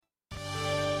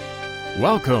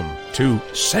Welcome to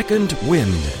Second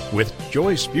Wind with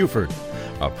Joyce Buford,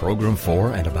 a program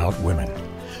for and about women.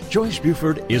 Joyce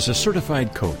Buford is a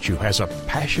certified coach who has a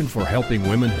passion for helping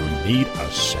women who need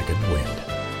a second wind.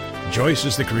 Joyce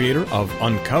is the creator of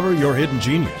Uncover Your Hidden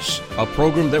Genius, a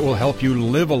program that will help you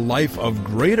live a life of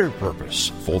greater purpose,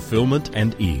 fulfillment,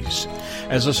 and ease.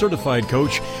 As a certified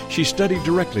coach, she studied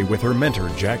directly with her mentor,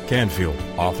 Jack Canfield,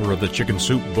 author of the Chicken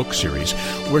Soup book series,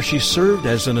 where she served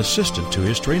as an assistant to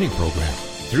his training program.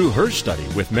 Through her study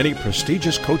with many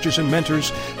prestigious coaches and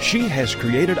mentors, she has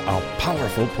created a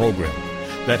powerful program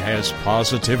that has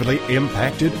positively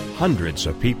impacted hundreds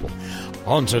of people.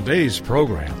 On today's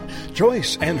program,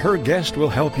 Joyce and her guest will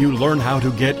help you learn how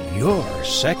to get your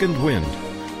second wind.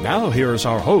 Now here's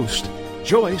our host,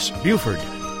 Joyce Buford.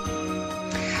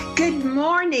 Good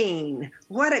morning.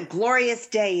 What a glorious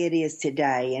day it is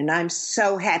today, and I'm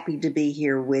so happy to be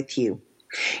here with you.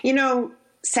 You know,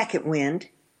 Second Wind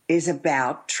is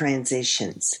about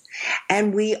transitions,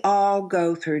 and we all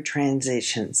go through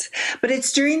transitions. But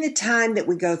it's during the time that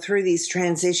we go through these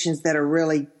transitions that are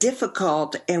really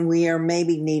difficult, and we are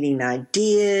maybe needing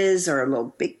ideas or a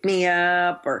little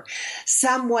pick-me-up or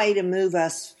some way to move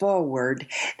us forward,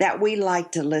 that we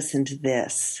like to listen to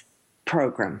this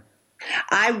program.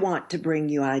 I want to bring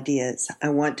you ideas. I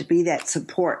want to be that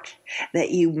support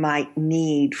that you might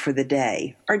need for the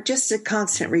day, or just a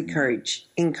constant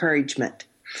encouragement.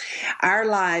 Our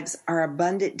lives are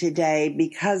abundant today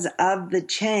because of the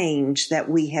change that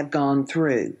we have gone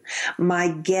through. My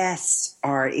guests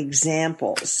are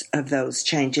examples of those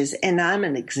changes, and I'm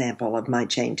an example of my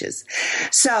changes.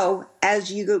 So as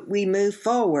we move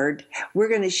forward, we're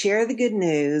going to share the good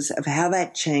news of how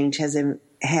that change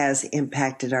has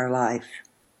impacted our life.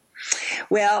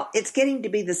 Well, it's getting to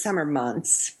be the summer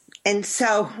months. And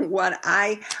so what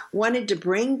I wanted to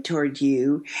bring toward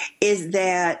you is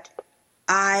that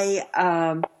I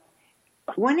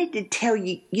wanted to tell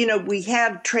you, we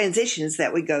have transitions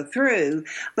that we go through,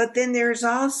 but then there's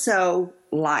also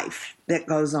life that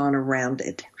goes on around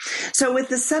it. So with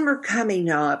the summer coming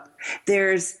up,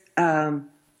 there's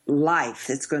life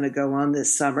that's going to go on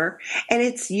this summer, and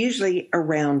it's usually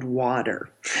around water.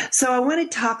 So I want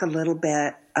to talk a little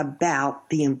bit about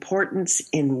the importance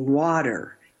in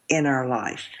water in our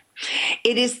life.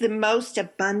 It is the most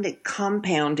abundant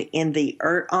compound on the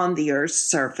Earth's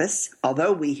surface,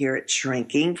 although we hear it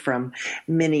shrinking from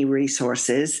many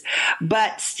resources,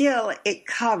 but still it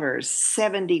covers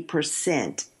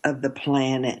 70% of the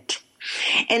planet.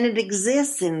 And it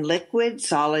exists in liquid,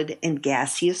 solid, and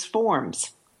gaseous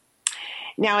forms.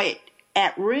 Now,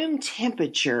 at room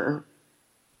temperature,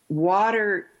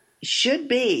 water should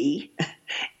be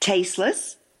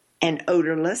tasteless and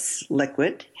odorless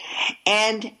liquid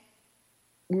and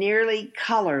nearly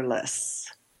colorless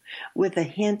with a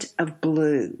hint of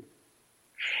blue.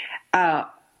 I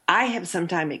have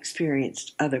sometimes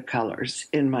experienced other colors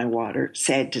in my water,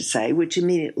 sad to say, which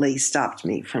immediately stopped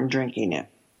me from drinking it.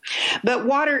 But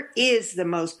water is the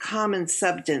most common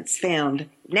substance found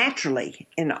naturally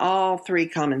in all three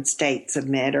common states of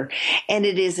matter, and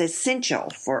it is essential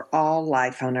for all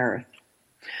life on Earth.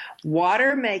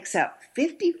 Water makes up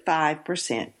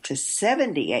 55% to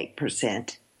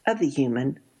 78% of the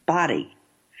human body.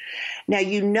 Now,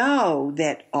 you know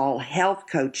that all health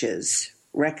coaches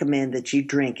recommend that you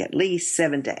drink at least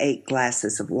 7 to 8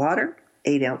 glasses of water,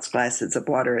 8-ounce glasses of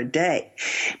water a day,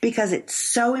 because it's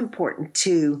so important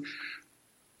to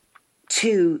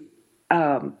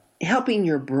helping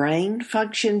your brain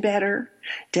function better,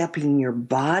 to helping your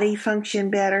body function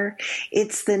better.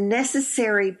 It's the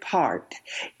necessary part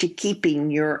to keeping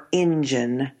your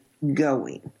engine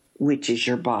going, which is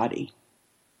your body.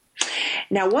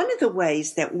 Now, one of the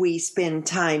ways that we spend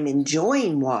time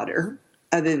enjoying water,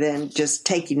 other than just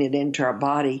taking it into our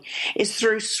body, is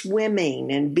through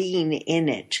swimming and being in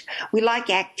it. We like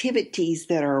activities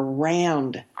that are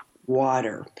around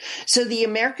water. So the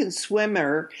American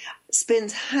swimmer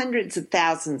spends hundreds of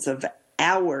thousands of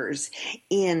hours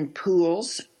in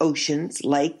pools, oceans,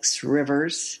 lakes,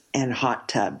 rivers, and hot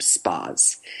tub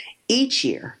spas each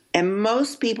year. And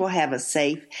most people have a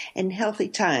safe and healthy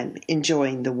time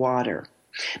enjoying the water.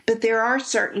 But there are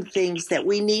certain things that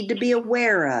we need to be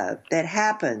aware of that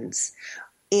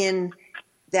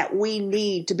we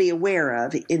need to be aware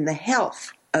of in the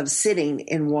health of sitting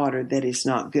in water that is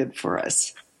not good for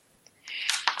us.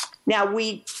 Now,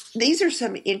 these are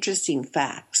some interesting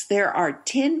facts. There are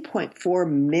 10.4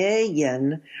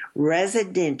 million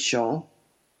residential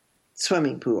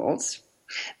swimming pools.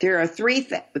 There are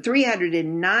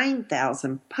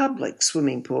 309,000 public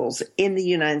swimming pools in the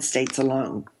United States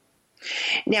alone.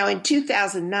 Now, in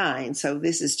 2009, so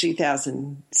this is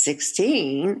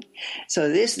 2016, so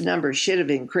this number should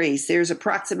have increased. There's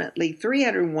approximately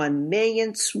 301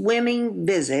 million swimming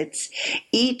visits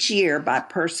each year by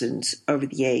persons over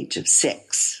the age of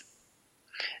 6.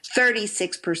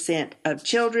 36% of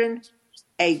children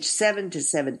aged 7 to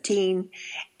 17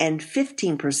 and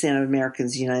 15% of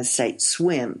Americans in the United States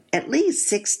swim at least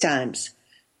 6 times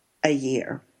a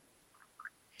year.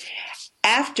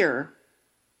 After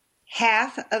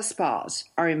half of spas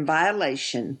are in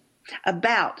violation,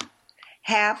 about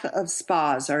half of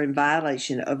spas are in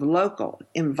violation of local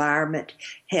environment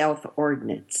health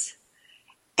ordinance,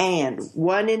 and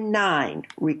 1 in 9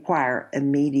 require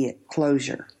immediate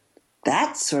closure.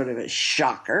 That's sort of a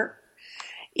shocker.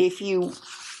 If you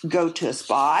go to a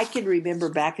spa, I can remember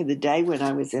back in the day when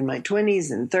I was in my 20s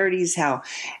and 30s how,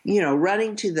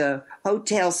 running to the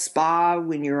hotel spa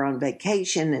when you're on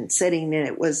vacation and sitting in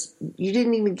it you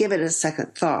didn't even give it a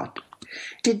second thought.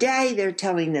 Today they're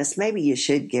telling us maybe you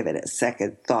should give it a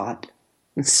second thought.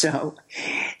 So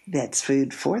that's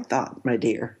food for thought, my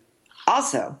dear.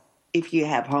 Also, if you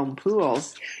have home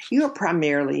pools, you are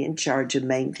primarily in charge of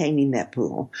maintaining that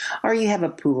pool, or you have a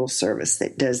pool service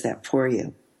that does that for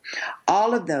you.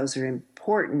 All of those are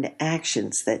important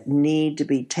actions that need to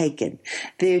be taken.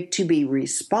 They're to be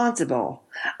responsible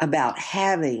about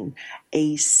having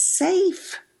a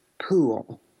safe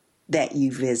pool that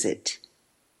you visit.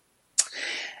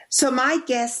 So my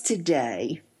guest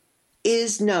today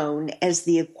is known as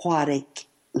the Aquatic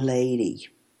Lady.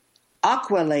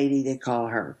 Aqua Lady, they call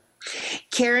her.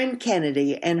 Karen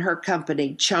Cannady and her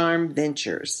company, Charm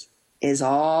Ventures, is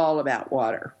all about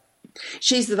water.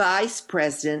 She's the vice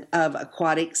president of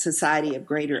Aquatic Society of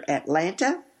Greater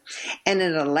Atlanta and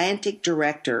an Atlantic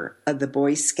director of the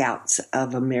Boy Scouts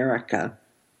of America.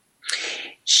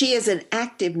 She is an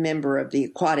active member of the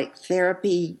Aquatic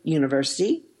Therapy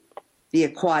University, the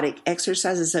Aquatic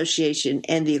Exercise Association,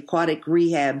 and the Aquatic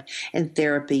Rehab and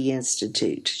Therapy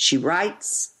Institute. She writes,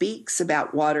 speaks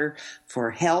about water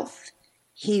for health,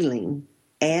 healing,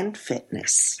 and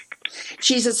fitness.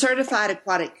 She's a certified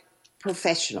aquatic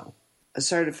professional, a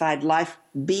certified life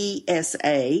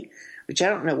BSA, which I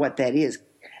don't know what that is,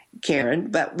 Karen,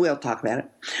 but we'll talk about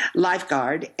it,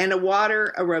 lifeguard, and a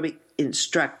water aerobic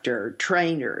instructor,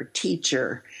 trainer,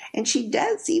 teacher, and she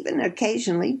does even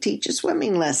occasionally teach a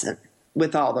swimming lesson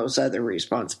with all those other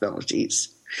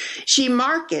responsibilities. She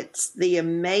markets the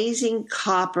amazing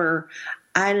copper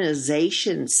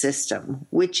ionization system,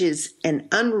 which is an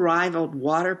unrivaled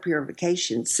water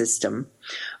purification system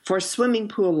for swimming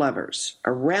pool lovers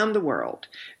around the world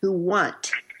who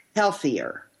want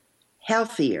healthier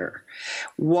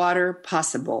water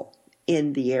possible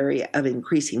in the area of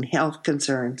increasing health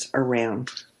concerns around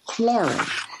chlorine.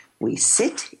 We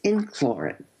sit in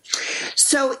chlorine.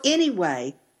 So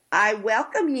anyway, I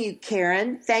welcome you,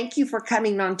 Karen. Thank you for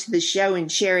coming onto the show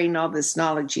and sharing all this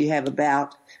knowledge you have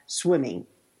about swimming,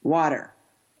 water.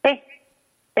 Hey,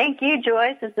 thank you,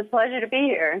 Joyce. It's a pleasure to be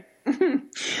here.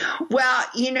 Well,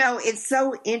 it's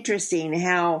so interesting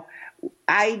how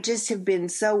I just have been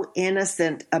so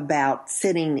innocent about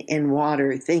sitting in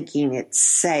water thinking it's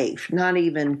safe, not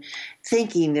even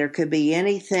thinking there could be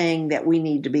anything that we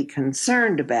need to be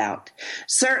concerned about.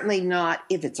 Certainly not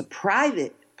if it's a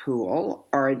private pool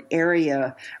or an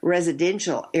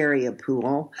residential area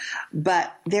pool,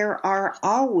 but there are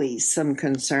always some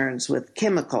concerns with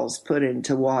chemicals put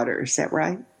into water. Is that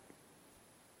right?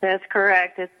 That's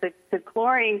correct. It's the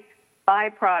chlorine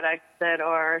byproducts that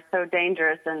are so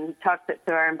dangerous and toxic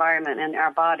to our environment and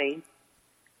our body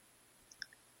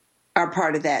are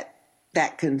part of that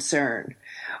concern.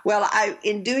 Well,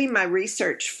 in doing my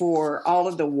research for all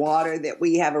of the water that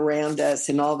we have around us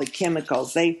and all the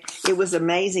chemicals, it was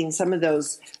amazing some of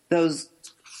those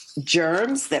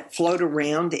germs that float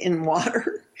around in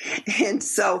water. And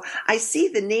so I see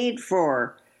the need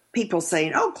for people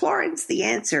saying, oh, chlorine's the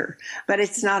answer, but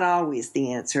it's not always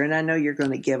the answer. And I know you're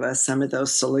going to give us some of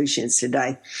those solutions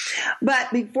today.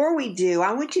 But before we do,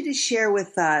 I want you to share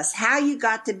with us how you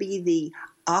got to be the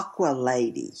Aqua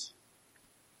Lady.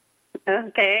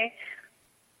 Okay.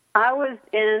 I was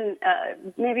in,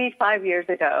 maybe 5 years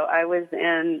ago, I was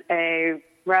in a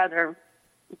rather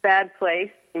bad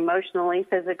place, emotionally,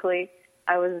 physically.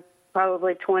 I was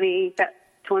probably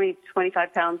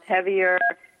 25 pounds heavier.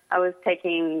 I was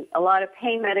taking a lot of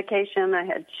pain medication. I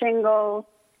had shingles,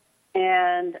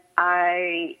 and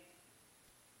I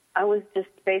was just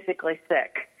basically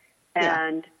sick.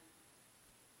 And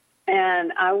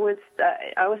I was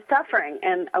suffering,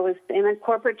 and I was in a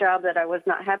corporate job that I was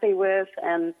not happy with,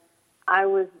 and I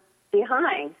was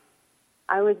behind.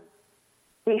 I was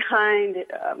behind,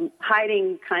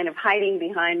 hiding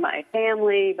behind my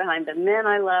family, behind the men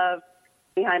I love,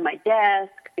 behind my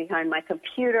desk, behind my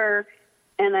computer.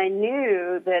 And I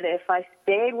knew that if I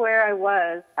stayed where I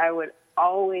was, I would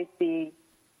always be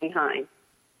behind.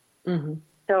 Mm-hmm.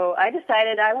 So I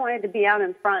decided I wanted to be out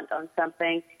in front on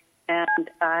something, and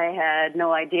I had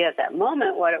no idea at that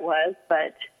moment what it was,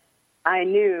 but I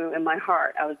knew in my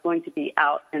heart I was going to be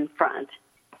out in front.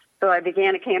 So I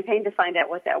began a campaign to find out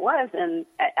what that was, and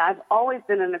I've always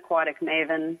been an aquatic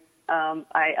maven.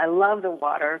 I love the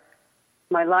water.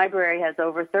 My library has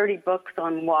over 30 books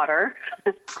on water.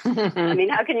 I mean,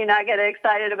 how can you not get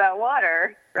excited about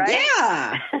water, right?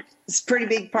 Yeah, it's a pretty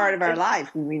big part of our life.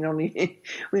 We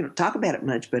don't talk about it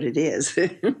much, but it is.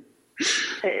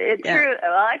 It's true.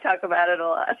 Well, I talk about it a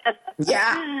lot.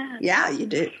 Yeah, you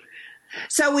do.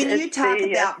 So when you talk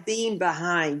about being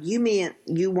behind, you mean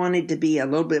you wanted to be a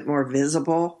little bit more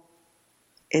visible?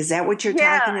 Is that what you're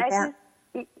talking about?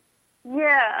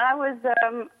 I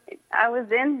was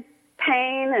in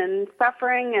pain and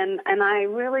suffering, and I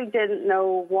really didn't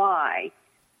know why.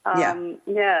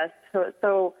 Yes.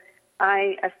 So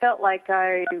I felt like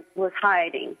I was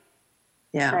hiding.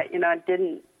 Yeah. I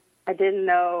didn't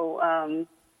know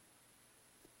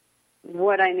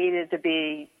what I needed to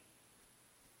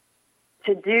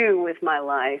do with my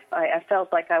life. I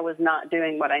felt like I was not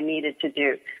doing what I needed to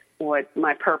do, what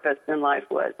my purpose in life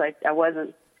was. I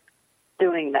wasn't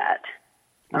doing that.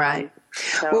 Right.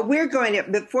 Well, we're going to,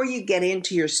 before you get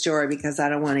into your story, because I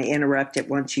don't want to interrupt it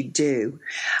once you do,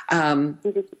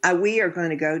 we are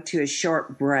going to go to a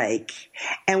short break.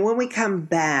 And when we come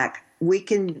back, we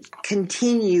can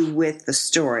continue with the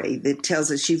story that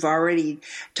tells us you've already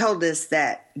told us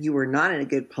that you were not in a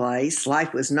good place.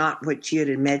 Life was not what you had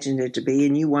imagined it to be,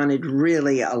 and you wanted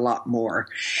really a lot more.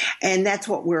 And that's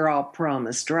what we're all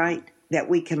promised, right? That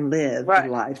we can live the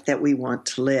life that we want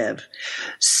to live.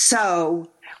 So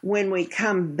when we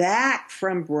come back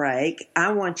from break,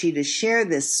 I want you to share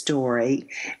this story,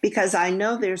 because I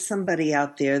know there's somebody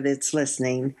out there that's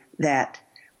listening that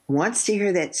wants to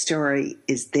hear that story,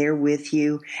 is there with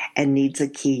you, and needs a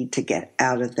key to get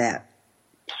out of that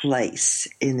place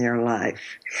in their life.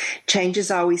 Change is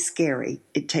always scary.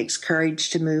 It takes courage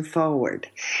to move forward.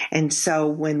 And so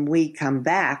when we come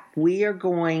back, we are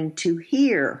going to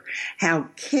hear how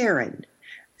Karen,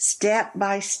 step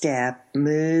by step,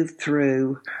 moved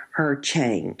through her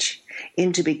change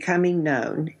into becoming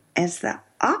known as the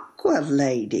Aqua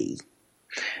Lady.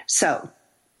 So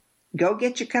go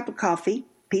get your cup of coffee,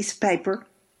 piece of paper,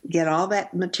 get all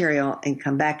that material, and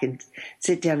come back and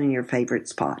sit down in your favorite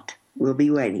spot. We'll be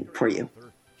waiting for you.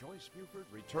 Joyce Buford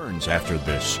returns after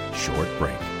this short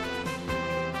break.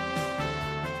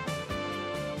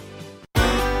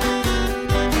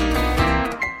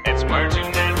 It's words you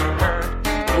never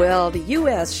heard. Well, the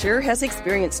U.S. sure has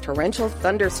experienced torrential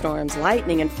thunderstorms,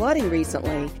 lightning, and flooding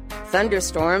recently.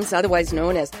 Thunderstorms, otherwise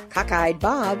known as cockeyed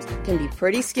bobs, can be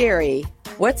pretty scary.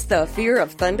 What's the fear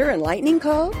of thunder and lightning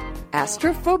called?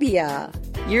 Astrophobia.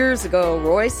 Years ago,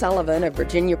 Roy Sullivan, a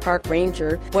Virginia Park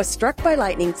ranger, was struck by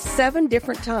lightning 7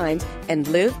 different times and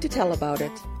lived to tell about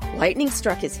it. Lightning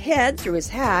struck his head through his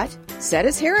hat, set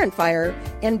his hair on fire,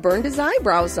 and burned his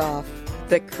eyebrows off.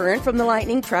 The current from the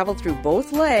lightning traveled through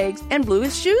both legs and blew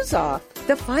his shoes off.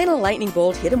 The final lightning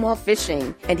bolt hit him while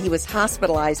fishing, and he was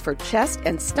hospitalized for chest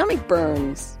and stomach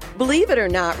burns. Believe it or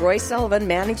not, Roy Sullivan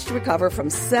managed to recover from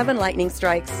 7 lightning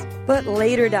strikes, but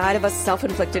later died of a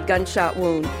self-inflicted gunshot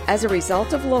wound as a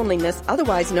result of loneliness,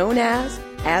 otherwise known as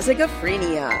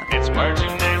azygophrenia. It's words you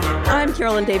never heard. I'm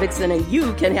Carolyn Davidson, and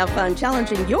you can have fun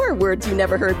challenging your words you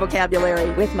never heard vocabulary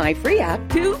with my free app,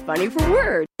 Too Funny for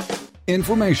Words.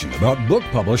 Information about book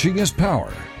publishing is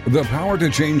power. The power to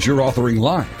change your authoring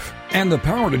life, and the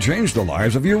power to change the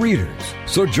lives of your readers.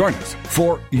 So join us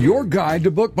for Your Guide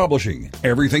to Book Publishing.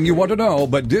 Everything you want to know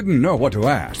but didn't know what to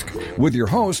ask. With your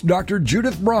host, Dr.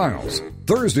 Judith Briles.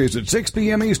 Thursdays at 6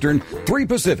 p.m. Eastern, 3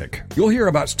 Pacific. You'll hear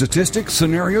about statistics,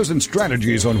 scenarios, and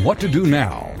strategies on what to do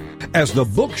now. As the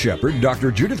book shepherd,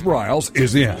 Dr. Judith Briles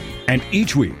is in. And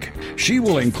each week, she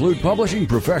will include publishing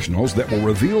professionals that will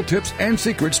reveal tips and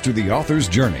secrets to the author's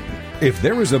journey. If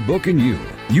there is a book in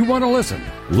you want to listen,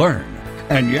 learn,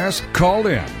 and yes, call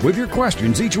in with your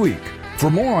questions each week.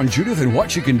 For more on Judith and what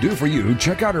she can do for you,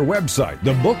 check out her website,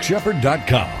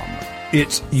 thebookshepherd.com.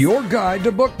 It's Your Guide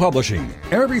to Book Publishing.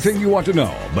 Everything you want to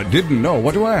know but didn't know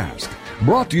what to ask.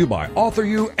 Brought to you by Author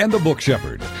You and The Book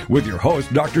Shepherd with your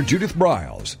host, Dr. Judith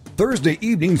Briles. Thursday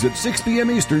evenings at 6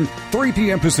 p.m. Eastern, 3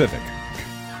 p.m. Pacific.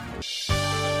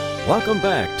 Welcome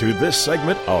back to this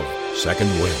segment of Second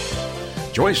Wind.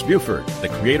 Joyce Buford, the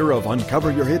creator of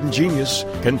Uncover Your Hidden Genius,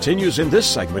 continues in this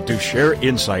segment to share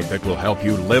insight that will help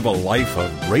you live a life of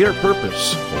greater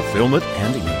purpose, fulfillment,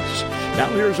 and ease. Now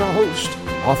here's our host,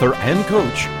 author and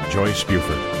coach, Joyce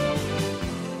Buford.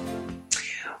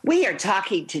 We are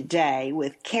talking today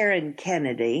with Karen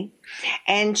Cannady,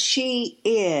 and she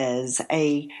is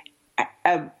a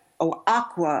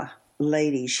Aqua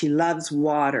lady. She loves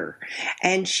water,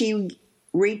 and she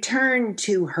returned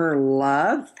to her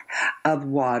love of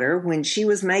water when she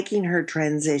was making her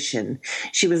transition.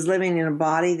 She was living in a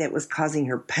body that was causing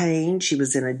her pain. She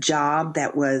was in a job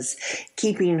that was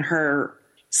keeping her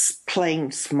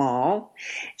playing small.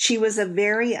 She was a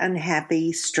very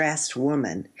unhappy, stressed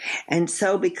woman. And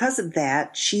so because of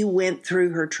that, she went through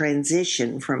her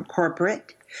transition from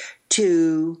corporate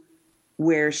to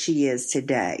where she is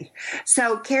today.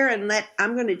 So Karen,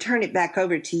 I'm going to turn it back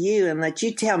over to you and let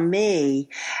you tell me,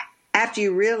 after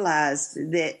you realized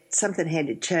that something had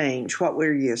to change, what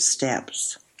were your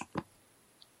steps?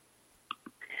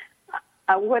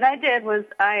 What I did was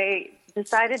I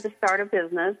decided to start a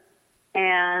business,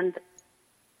 and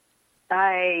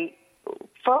my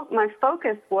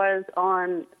focus was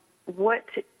on what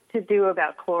to do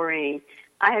about chlorine.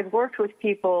 I had worked with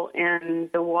people in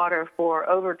the water for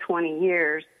over 20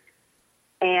 years,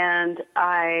 and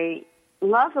I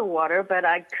love the water, but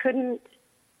I couldn't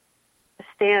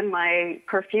stand my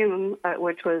perfume,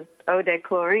 which was eau de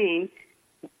chlorine.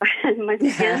 My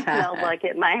skin smelled like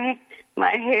it. My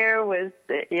hair was,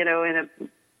 in a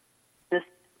just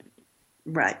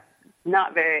right.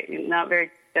 Not very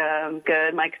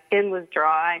good. My skin was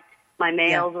dry. My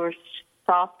nails were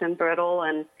soft and brittle,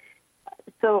 and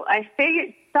so I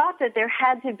thought that there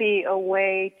had to be a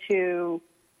way to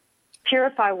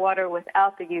purify water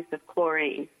without the use of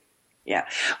chlorine. Yeah.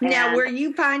 Now, were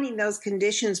you finding those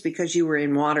conditions because you were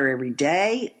in water every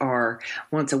day or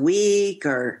once a week,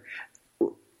 or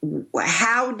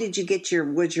how did you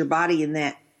was your body in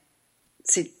that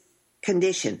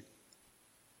condition?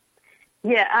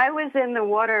 Yeah, I was in the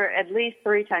water at least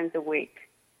 3 times a week,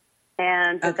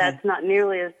 and that's not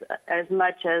nearly as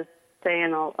much as, say,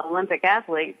 an Olympic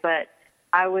athlete, but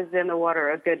I was in the water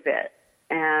a good bit,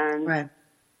 and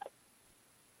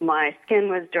my skin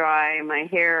was dry, my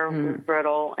hair was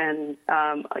brittle, and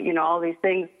all these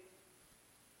things.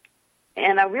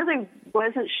 And I really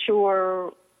wasn't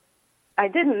sure. I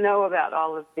didn't know about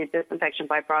all of the disinfection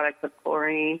byproducts of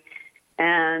chlorine,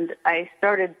 and I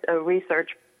started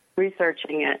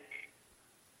researching it.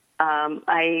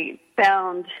 I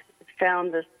found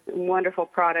this wonderful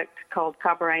product called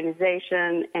copper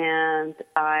ionization, and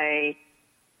I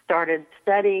started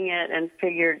studying it and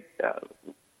figured,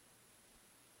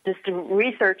 just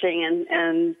researching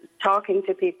and talking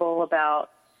to people about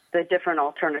the different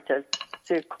alternatives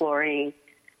to chlorine,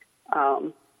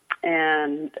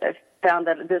 and I found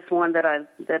that this one that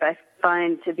I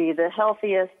find to be the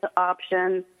healthiest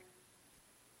option.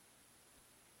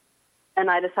 And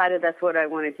I decided that's what I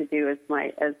wanted to do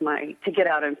to get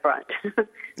out in front.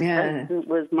 Yeah.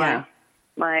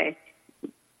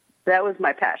 That was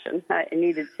my passion. I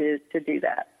needed to do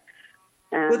that.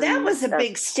 Well, that was a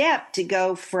big step to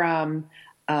go from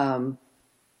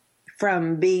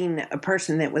being a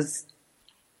person that was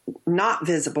not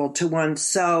visible to one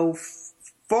so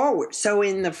forward, so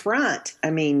in the front. I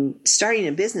mean, starting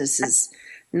a business is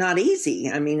not easy.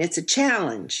 I mean, it's a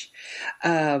challenge.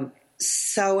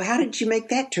 So how did you make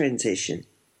that transition?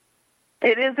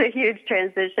 It is a huge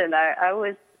transition.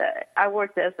 I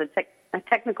worked as a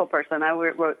technical person. I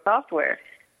wrote software,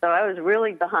 so I was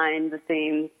really behind the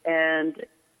scenes, and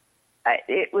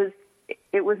it was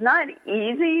not an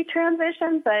easy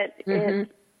transition, but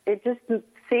it just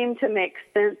seemed to make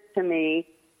sense to me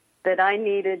that I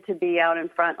needed to be out in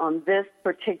front on this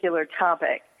particular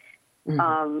topic.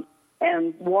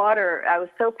 And water, I was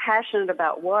so passionate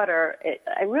about water.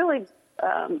 I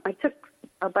took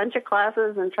a bunch of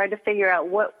classes and tried to figure out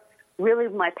what really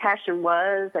my passion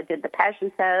was. I did the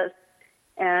passion test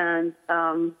and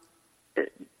found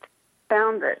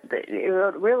that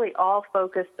it really all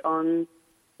focused on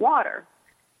water.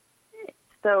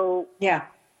 So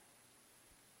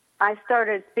I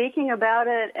started speaking about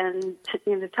it and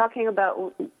talking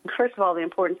about, first of all, the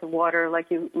importance of water, like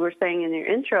you were saying in your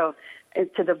intro,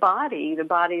 to the body. The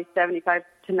body is 75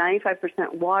 to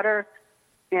 95% water,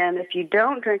 and if you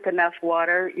don't drink enough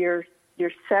water, your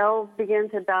cells begin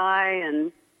to die,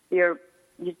 and you're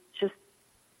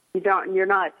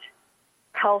not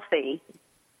healthy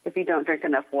if you don't drink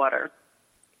enough water.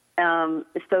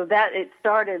 So that it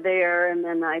started there, and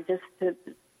then I just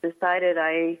decided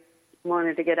I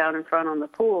wanted to get out in front on the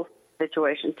pool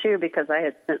situation too, because I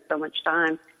had spent so much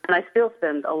time, and I still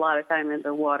spend a lot of time in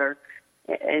the water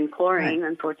in chlorine,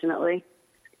 unfortunately.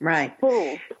 Right.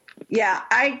 Pools. Yeah,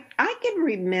 I can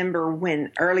remember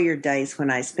when earlier days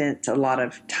when I spent a lot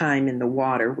of time in the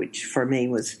water, which for me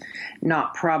was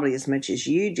not probably as much as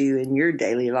you do in your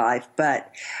daily life,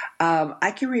 but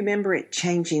I can remember it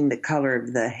changing the color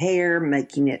of the hair,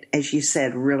 making it, as you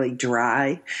said, really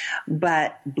dry,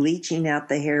 but bleaching out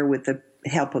the hair with the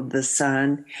help of the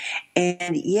sun.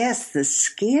 And yes, the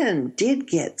skin did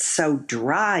get so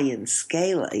dry and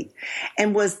scaly.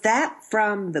 And was that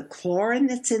from the chlorine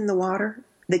that's in the water?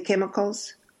 The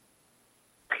chemicals?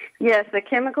 Yes, the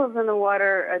chemicals in the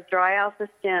water dry out the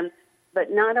skin, but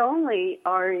not only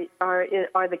are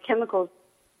the chemicals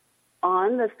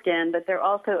on the skin, but they're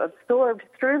also absorbed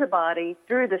through the body,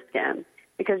 through the skin,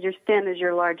 because your skin is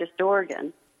your largest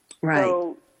organ. Right.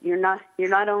 So you're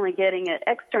not only getting it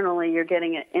externally, you're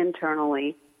getting it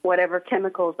internally. Whatever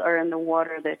chemicals are in the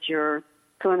water that you're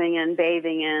swimming in,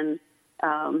 bathing in,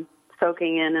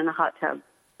 soaking in a hot tub,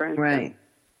 for instance. Right.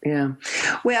 Yeah.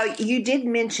 Well, you did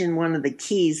mention one of the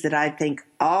keys that I think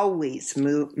always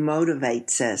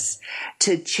motivates us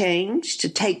to change, to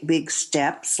take big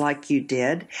steps like you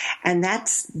did, and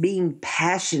that's being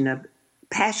passionate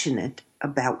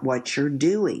about what you're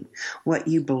doing, what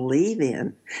you believe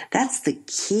in. That's the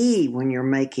key when you're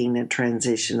making a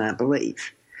transition, I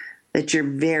believe, that you're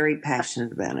very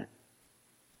passionate about it.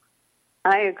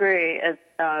 I agree.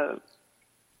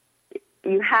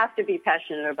 You have to be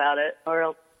passionate about it, or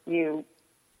else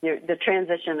the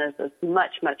transition is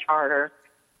much, much harder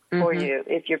for you.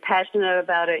 If you're passionate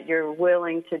about it, you're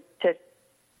willing to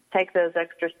take those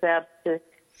extra steps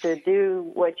to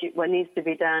do what needs to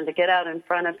be done, to get out in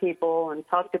front of people and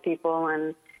talk to people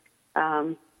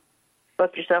and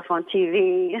book yourself on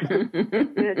TV,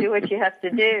 do what you have to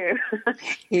do.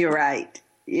 You're right.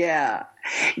 Yeah.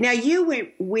 Now,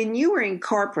 when you were in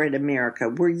corporate America,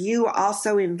 were you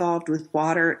also involved with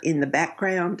water in the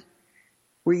background?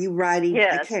 Were you writing?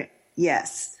 Yes.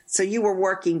 Yes. So you were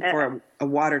working for a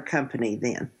water company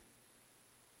then?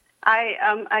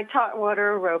 I taught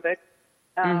water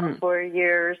aerobics for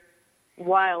years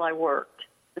while I worked.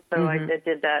 So I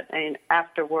did that, and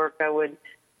after work I would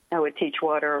teach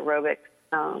water aerobics.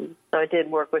 So I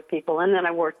did work with people, and then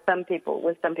I worked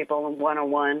with some people in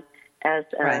one-on-one as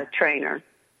a trainer.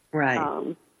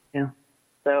 Right. Yeah.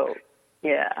 So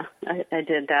yeah, I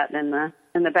did that in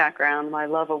the background. My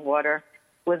love of water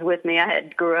was with me. I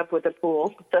grew up with a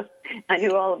pool, so I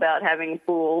knew all about having a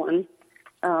pool and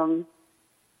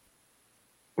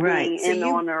being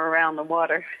on or around the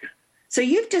water. So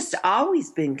you've just always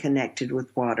been connected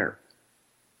with water.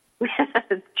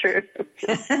 It's true.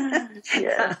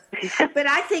 Yeah.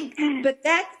 But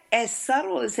that, as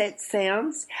subtle as that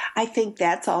sounds, I think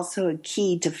that's also a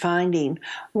key to finding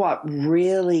what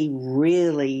really,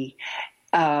 really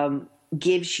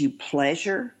gives you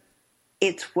pleasure.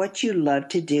 It's what you love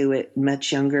to do at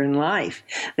much younger in life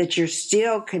that you're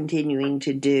still continuing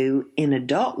to do in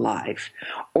adult life,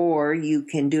 or you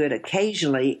can do it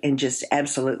occasionally and just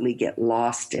absolutely get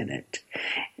lost in it.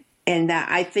 And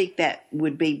I think that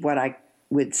would be what I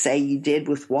would say you did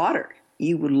with water.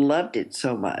 You loved it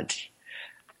so much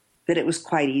that it was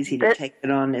quite easy to take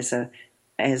it on as a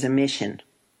mission.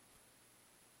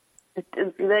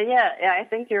 Yeah, I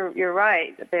think you're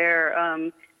right.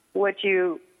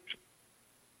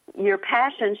 Your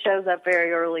passion shows up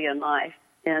very early in life,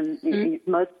 and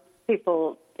most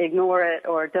people ignore it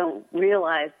or don't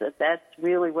realize that that's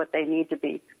really what they need to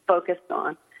be focused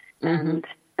on. And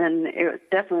it was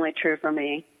definitely true for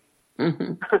me.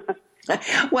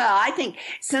 Well, I think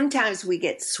sometimes we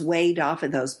get swayed off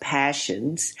of those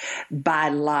passions by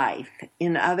life.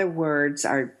 In other words,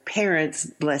 our parents,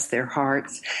 bless their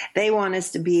hearts, they want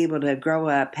us to be able to grow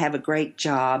up, have a great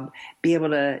job, be able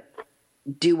to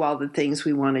do all the things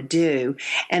we want to do.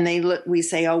 And we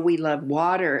say, oh, we love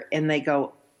water. And they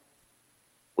go,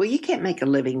 well, you can't make a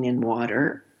living in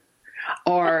water.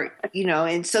 Or,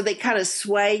 and so they kind of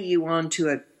sway you onto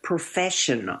a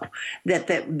professional that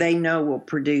they know will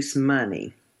produce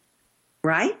money.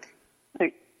 Right?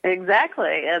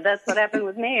 Exactly. That's what happened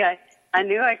with me. I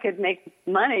knew I could make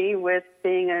money with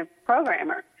being a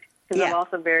programmer because I'm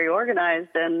also very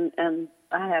organized and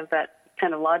I have that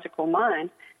kind of logical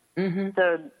mind.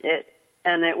 So it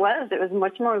was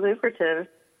much more lucrative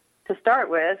to start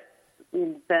with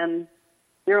than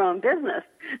your own business.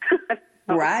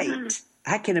 Right.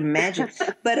 I can imagine.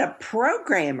 But a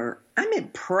programmer, I'm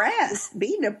impressed.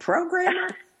 Being a programmer,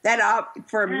 that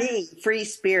for me, free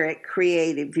spirit,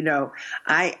 creative,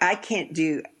 I can't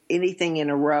do anything in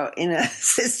a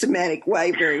systematic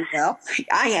way very well.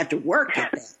 I have to work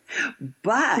at that.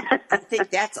 But I think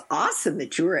that's awesome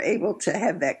that you were able to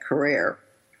have that career.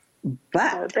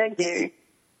 But thank you.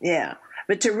 Yeah.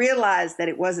 But to realize that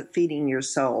it wasn't feeding your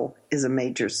soul is a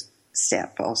major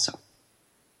step also.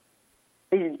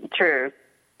 True.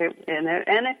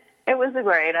 It was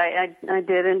great. I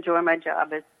did enjoy my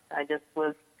job.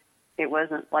 It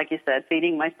wasn't, like you said,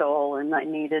 feeding my soul, and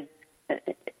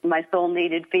my soul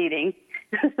needed feeding.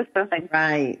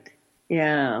 Right.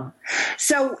 Yeah.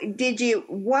 So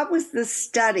what was the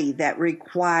study that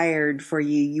required for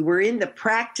you? You were in the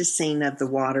practicing of the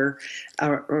water,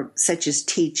 or such as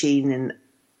teaching and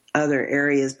other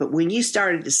areas, but when you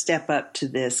started to step up to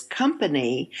this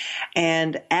company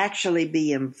and actually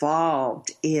be involved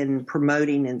in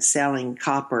promoting and selling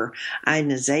copper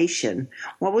ionization,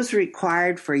 what was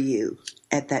required for you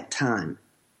at that time?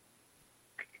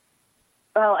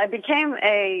 Well, I became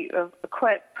a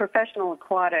professional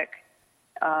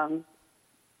an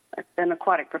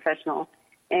aquatic professional,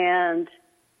 and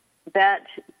that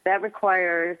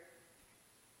requires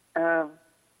a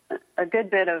good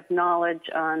bit of knowledge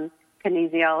on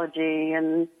kinesiology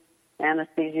and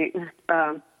anesthesia,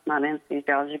 not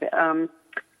anesthesiology, but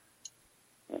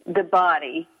the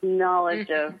body, knowledge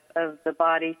of the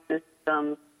body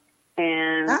system.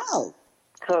 And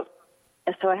so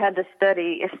I had to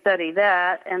study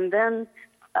that, and then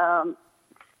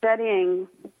studying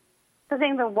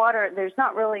the water. There's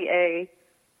not really a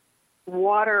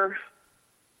water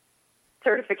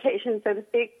certification, so to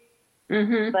speak.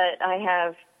 Mm-hmm. But I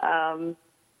have,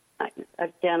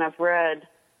 I've read,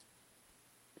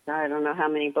 I don't know how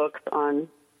many books on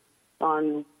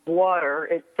water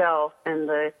itself and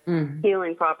the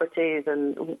healing properties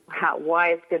and why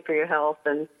it's good for your health,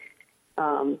 and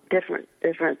different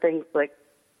things like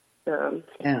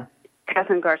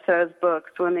Catherine Garceau's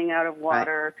book, Swimming Out of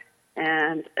Water. Right.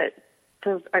 And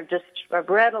so I've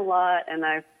read a lot, and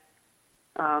I've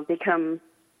become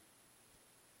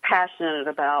passionate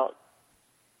about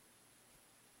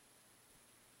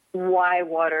why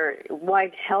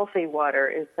healthy water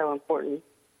is so important.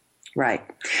 Right.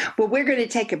 Well, we're going to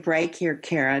take a break here,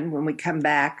 Karen. When we come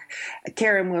back,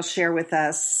 Karen will share with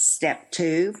us step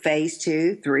 2, phase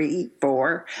 2, 3,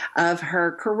 4 of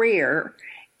her career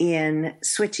in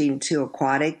switching to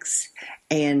aquatics.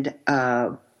 And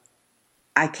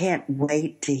I can't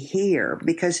wait to hear,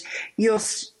 because you'll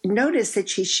notice that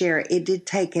she shared it did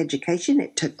take education.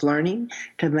 It took learning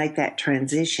to make that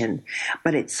transition,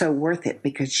 but it's so worth it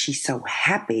because she's so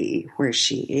happy where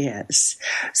she is.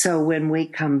 So when we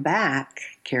come back,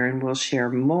 Karen will share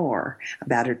more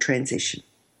about her transition.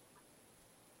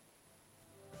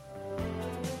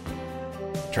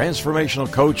 Transformational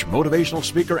coach, motivational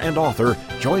speaker, and author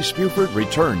Joyce Buford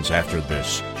returns after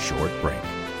this short break.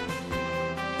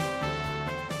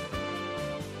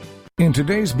 In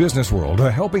today's business world, a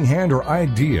helping hand or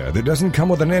idea that doesn't come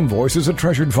with an invoice is a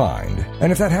treasured find.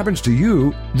 And if that happens to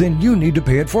you, then you need to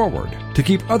pay it forward to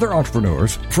keep other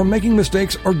entrepreneurs from making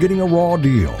mistakes or getting a raw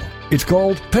deal. It's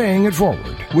called Paying It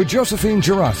Forward with Josephine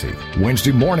Girassi,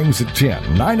 Wednesday mornings at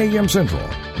 10, 9 a.m. Central.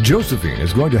 Josephine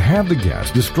is going to have the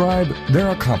guests describe their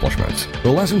accomplishments, the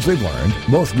lessons they've learned,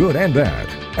 both good and bad,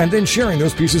 and then sharing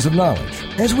those pieces of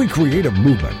knowledge as we create a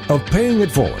movement of paying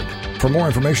it forward. For more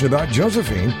information about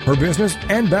Josephine, her business,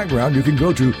 and background, you can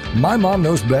go to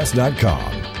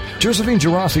mymomknowsbest.com. Josephine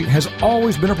Girassi has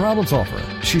always been a problem solver.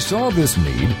 She saw this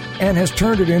need and has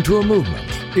turned it into a movement.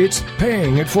 It's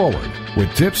Paying It Forward,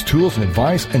 with tips, tools, and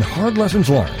advice and hard lessons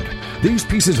learned. These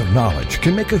pieces of knowledge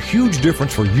can make a huge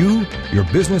difference for you, your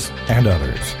business, and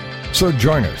others. So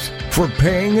join us for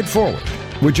Paying It Forward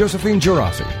with Josephine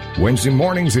Girassi, Wednesday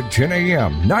mornings at 10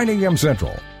 a.m., 9 a.m.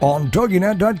 Central on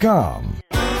TogiNet.com.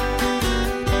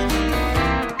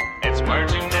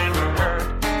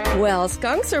 Well,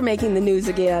 skunks are making the news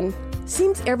again.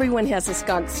 Seems everyone has a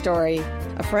skunk story.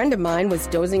 A friend of mine was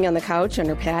dozing on the couch on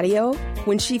her patio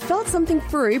when she felt something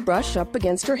furry brush up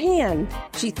against her hand.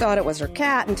 She thought it was her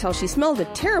cat until she smelled a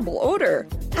terrible odor.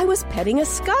 I was petting a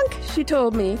skunk, she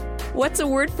told me. What's a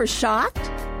word for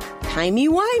shocked?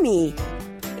 Timey-wimey.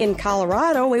 In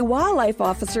Colorado, a wildlife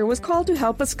officer was called to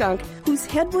help a skunk whose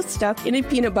head was stuck in a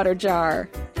peanut butter jar.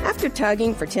 After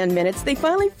tugging for 10 minutes, they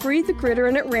finally freed the critter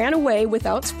and it ran away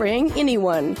without spraying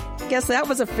anyone. Guess that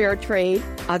was a fair trade,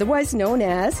 otherwise known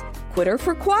as quitter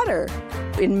for quatter.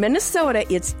 In Minnesota,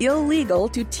 it's illegal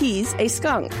to tease a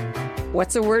skunk.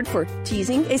 What's a word for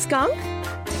teasing a skunk?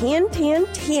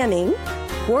 Tanning,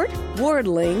 court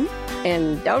wardling,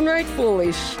 and downright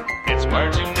foolish. It's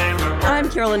words you never heard. I'm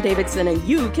Carolyn Davidson, and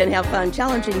you can have fun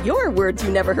challenging your words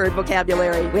you never heard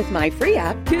vocabulary with my free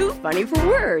app, Too Funny for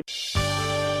Words.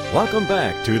 Welcome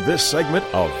back to this segment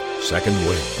of Second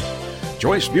Wind.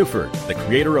 Joyce Buford, the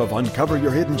creator of Uncover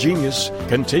Your Hidden Genius,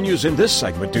 continues in this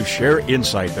segment to share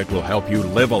insight that will help you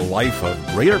live a life of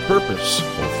greater purpose,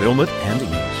 fulfillment, and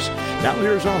ease. Now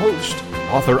here's our host,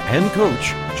 author and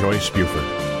coach, Joyce Buford.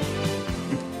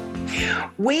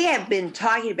 We have been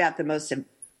talking about the most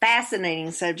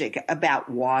fascinating subject about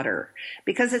water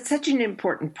because it's such an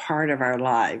important part of our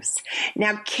lives.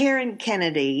 Now, Karen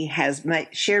Cannady has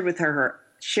shared with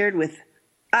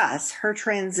us her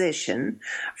transition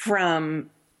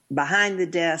from behind the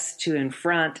desk to in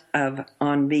front of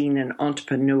on being an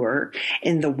entrepreneur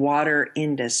in the water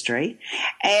industry,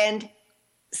 and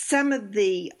some of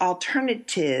the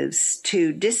alternatives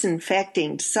to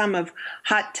disinfecting some of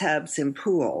hot tubs and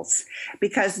pools,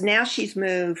 because now she's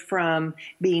moved from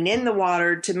being in the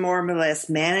water to more or less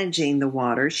managing the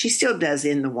water. She still does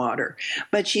in the water,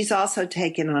 but she's also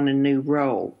taken on a new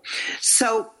role.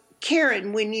 So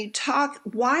Karen, when you talk,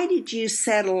 why did you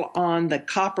settle on the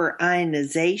copper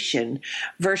ionization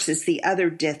versus the other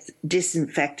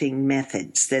disinfecting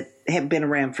methods that have been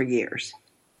around for years?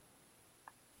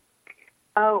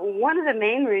 One of the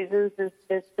main reasons is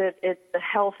that it's the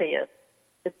healthiest.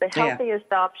 It's the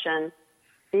healthiest option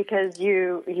because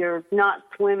you're not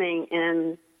swimming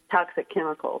in toxic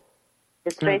chemicals.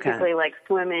 It's basically like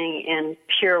swimming in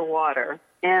pure water.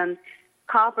 And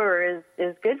copper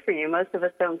is good for you. Most of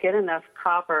us don't get enough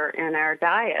copper in our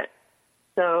diet.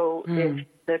 So if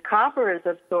the copper is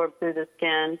absorbed through the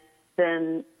skin,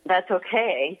 then that's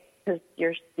okay because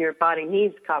your body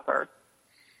needs copper.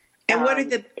 And what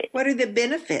are the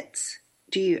benefits?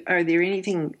 Are there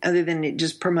anything other than it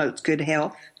just promotes good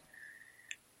health?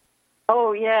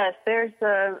 Oh yes, there's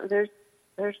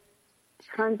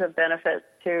tons of benefits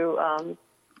to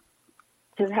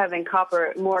having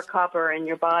more copper in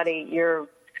your body. Your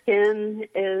skin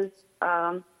is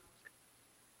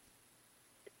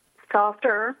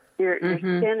softer. Your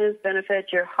skin is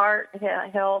benefits. Your heart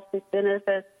health is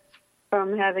benefits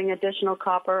from having additional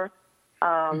copper.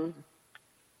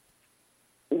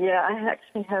 Yeah, I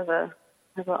actually have an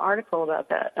article about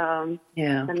that.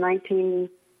 The 19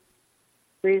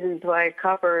 reasons why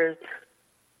copper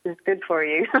is good for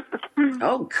you.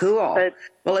 Oh, cool.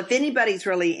 Well, if anybody's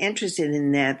really interested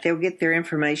in that, they'll get their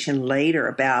information later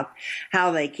about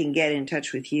how they can get in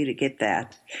touch with you to get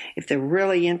that. If they're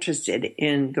really interested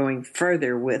in going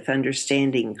further with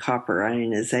understanding copper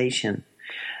ionization,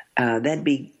 that'd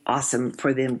be awesome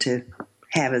for them to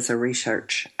have as a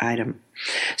research item.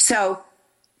 So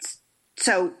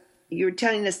you're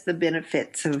telling us the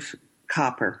benefits of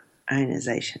copper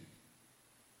ionization.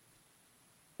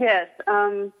 Yes.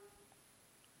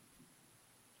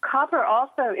 Copper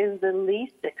also is the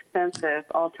least expensive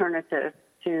alternative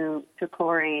to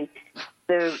chlorine.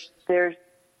 There's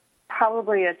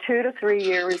probably a 2 to 3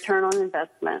 year return on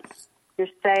investment. You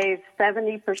save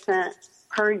 70%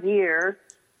 per year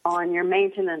on your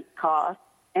maintenance costs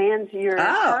and your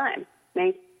time.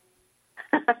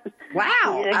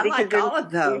 Wow, I like all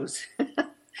of those.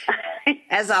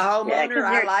 As a homeowner,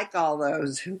 I like all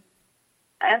those.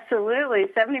 Absolutely,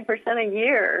 70% a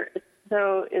year.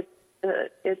 So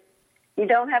it's you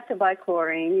don't have to buy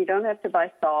chlorine, you don't have to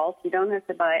buy salt, you don't have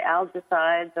to buy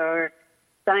algicides or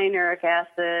cyanuric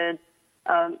acid.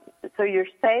 So you're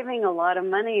saving a lot of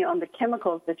money on the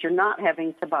chemicals that you're not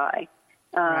having to buy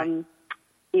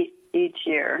each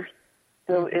year.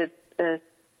 So it's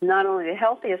not only the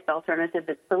healthiest alternative,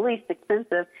 it's the least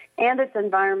expensive, and it's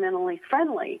environmentally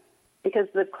friendly because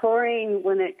the chlorine,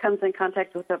 when it comes in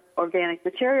contact with the organic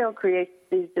material, creates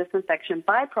these disinfection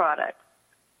byproducts.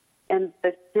 And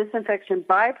the disinfection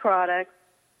byproducts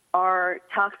are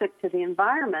toxic to the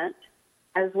environment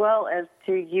as well as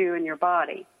to you and your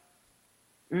body.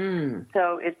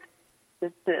 So it's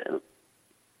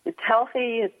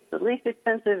healthy, it's the least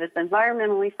expensive, it's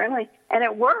environmentally friendly, and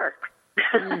it works.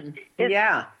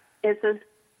 It's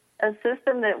a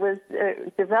system that was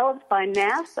developed by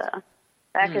NASA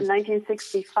back in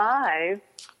 1965,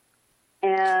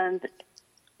 and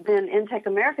then Intech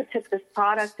America took this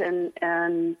product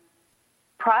and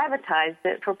privatized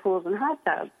it for pools and hot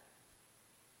tubs.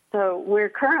 So we're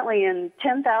currently in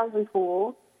 10,000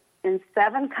 pools in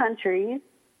 7 countries.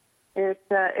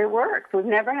 It works. We've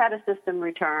never had a system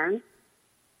return.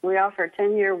 We offer a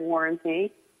 10-year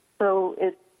warranty, so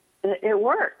it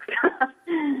works.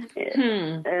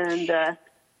 And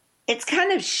it's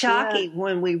kind of shocking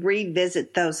when we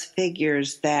revisit those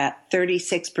figures that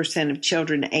 36% of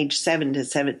children aged 7 to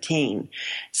 17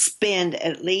 spend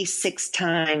at least 6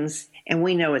 times and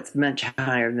we know it's much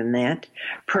higher than that,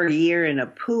 per year in a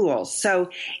pool. So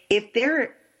if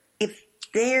they're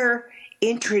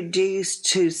introduced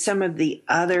to some of the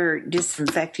other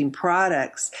disinfecting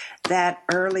products that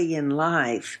early in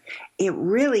life, it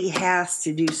really has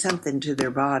to do something to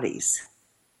their bodies.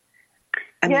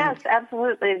 Yes,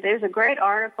 absolutely. There's a great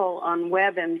article on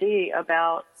WebMD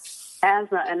about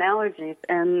asthma and allergies,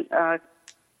 and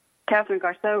Catherine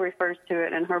Garceau refers to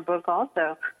it in her book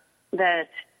also, that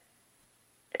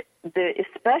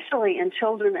especially in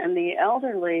children and the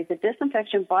elderly, the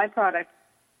disinfection byproducts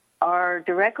are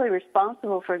directly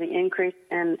responsible for the increase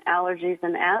in allergies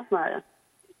and asthma.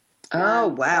 Oh,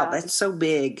 wow. That's so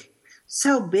big.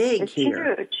 So big it's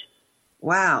here. Huge.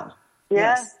 Wow.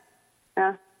 Yeah.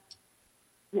 Yes.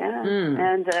 Yeah.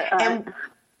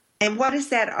 And what is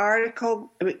that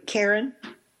article, Karen?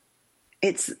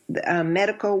 It's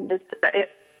medical.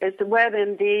 It's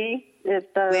WebMD. It's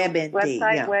the WebMD,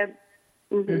 website. yeah. Web.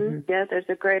 Mm-hmm. Yeah, there's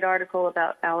a great article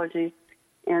about allergies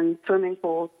in swimming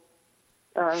pools.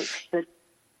 The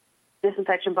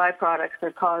disinfection byproducts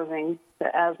are causing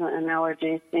the asthma and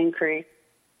allergies to increase.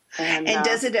 And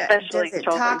does it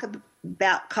talk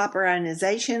about copper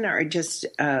ionization or just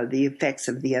the effects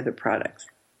of the other products?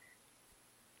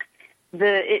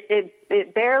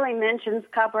 It barely mentions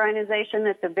copper ionization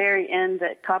at the very end,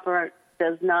 that copper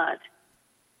does not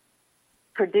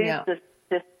produce this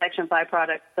disinfection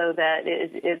byproduct, so that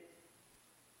it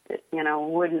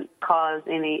wouldn't cause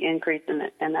any increase in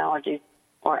allergies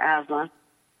or asthma.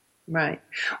 Right.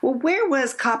 Well, where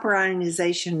was copper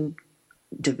ionization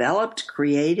developed,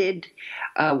 created?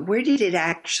 Where did it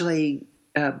actually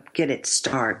get its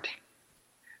start?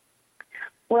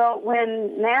 Well,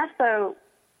 when NASA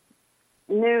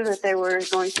knew that they were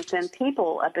going to send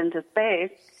people up into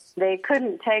space, they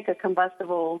couldn't take a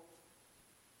combustible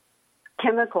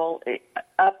chemical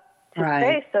up to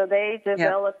space, so they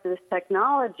developed this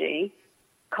technology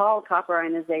called copper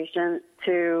ionization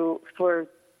to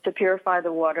purify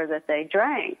the water that they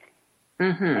drank.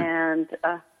 Mm-hmm. And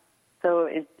so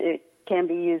it can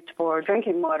be used for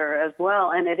drinking water as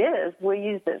well, and it is. We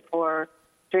use it for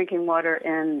drinking water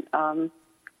in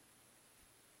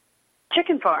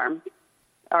chicken farms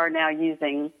are now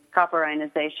using copper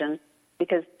ionization,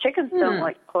 because chickens don't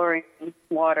like chlorine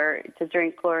water, to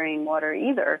drink chlorine water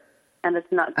either, and it's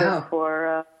not good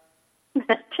for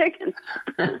chickens.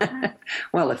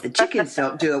 Well, if the chickens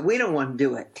don't do it, we don't want to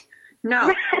do it.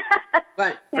 No,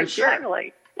 but for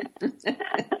exactly. Sure.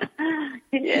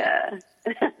 Yeah.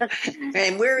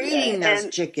 And we're eating those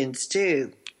chickens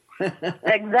too.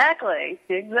 Exactly.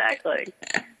 So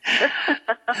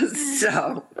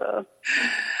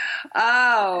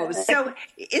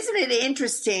isn't it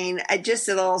interesting, just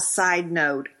a little side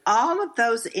note, all of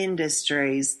those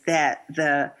industries that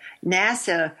the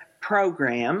NASA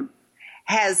program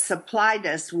has supplied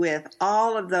us with,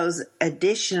 all of those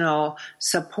additional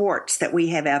supports that we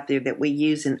have out there that we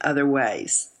use in other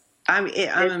ways. I'm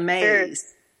amazed.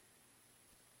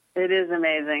 It is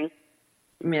amazing.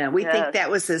 Yeah, we think that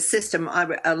was a system,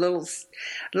 a little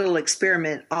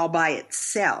experiment all by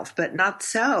itself, but not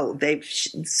so.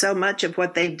 So much of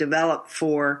what they've developed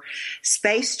for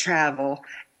space travel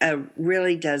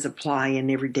really does apply in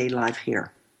everyday life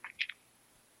here.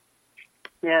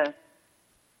 Yeah.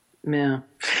 Yeah.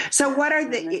 So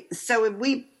so have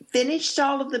we finished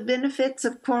all of the benefits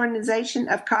of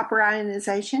copper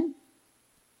ionization?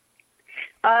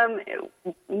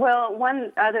 Well,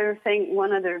 one other thing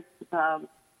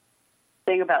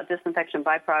about disinfection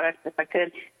byproducts, if I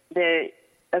could,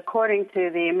 according to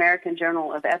the American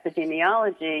Journal of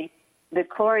Epidemiology, the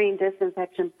chlorine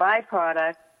disinfection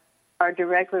byproducts are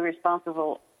directly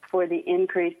responsible for the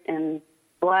increase in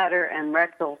bladder and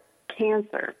rectal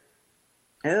cancer.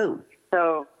 Oh.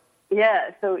 So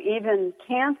even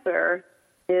cancer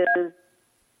it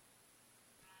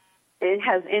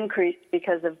has increased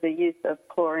because of the use of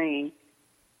chlorine,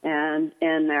 and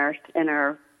in our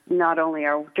not only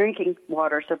our drinking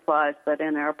water supplies, but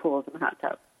in our pools and hot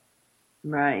tubs.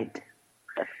 Right.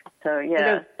 So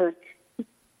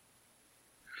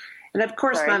and of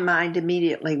course, my mind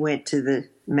immediately went to the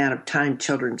amount of time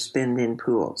children spend in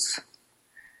pools.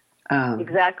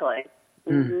 Exactly.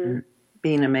 Mm-hmm.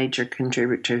 Being a major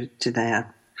contributor to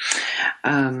that.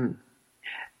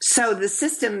 So the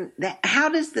system, how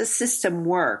does the system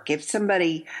work? If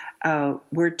somebody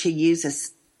were to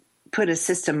put a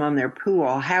system on their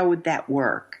pool, how would that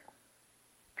work?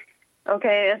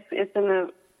 Okay, it's an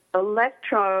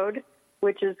electrode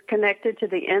which is connected to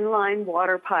the inline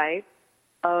water pipe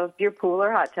of your pool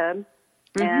or hot tub,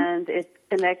 and it's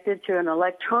connected to an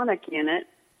electronic unit.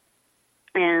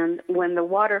 And when the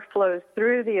water flows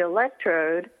through the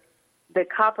electrode, the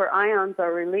copper ions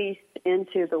are released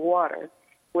into the water,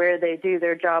 where they do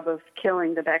their job of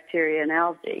killing the bacteria and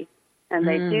algae. And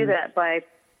they do that by,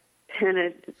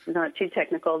 not too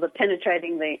technical, but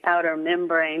penetrating the outer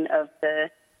membrane of the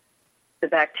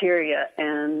bacteria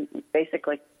and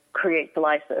basically create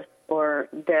lysis, or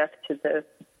death to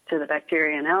the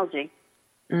bacteria and algae.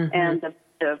 And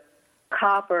the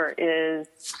copper is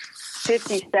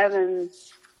 57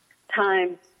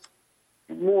 times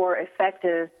more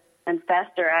effective and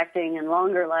faster acting and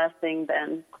longer lasting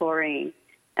than chlorine,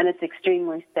 and it's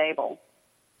extremely stable.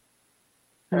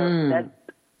 So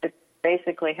that's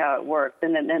basically how it works.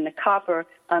 And then the copper,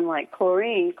 unlike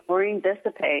chlorine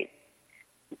dissipates.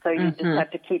 So you just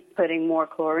have to keep putting more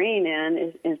chlorine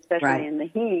in, especially in the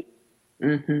heat.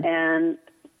 And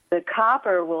the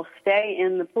copper will stay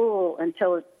in the pool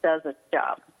until it does its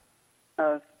job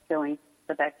of killing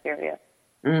the bacteria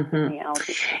and the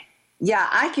algae. Yeah,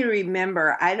 I can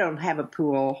remember, I don't have a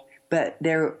pool, but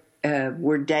there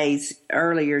were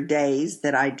earlier days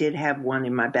that I did have one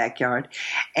in my backyard.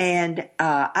 And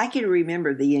I can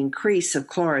remember the increase of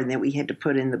chlorine that we had to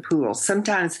put in the pool.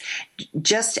 Sometimes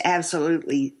just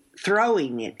absolutely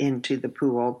throwing it into the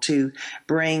pool to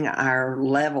bring our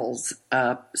levels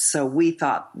up. So we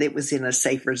thought it was in a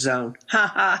safer zone.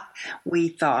 We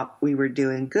thought we were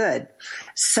doing good.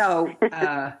 So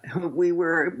we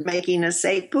were making a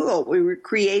safe pool. We were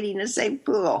creating a safe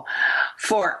pool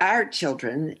for our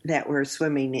children that were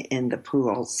swimming in the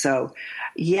pool. So,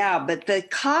 yeah, but the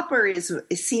copper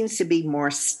it seems to be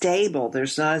more stable.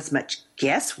 There's not as much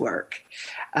guesswork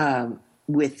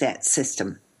with that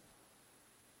system.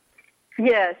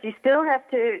 Yes, you still have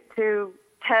to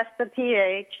test the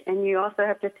pH, and you also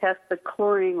have to test the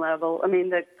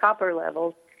the copper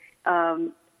levels.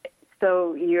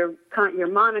 So you're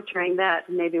monitoring that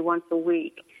maybe once a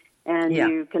week, and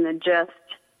you can adjust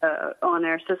on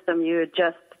our system. You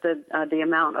adjust the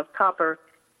amount of copper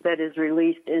that is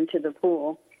released into the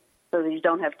pool, so that you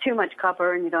don't have too much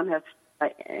copper, and you don't have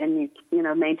you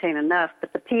maintain enough.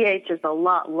 But the pH is a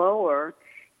lot lower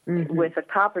with a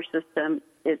copper system.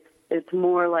 It's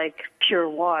more like pure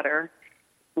water,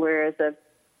 whereas a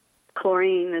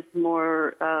chlorine is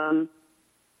more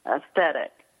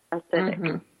acidic.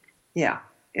 Yeah.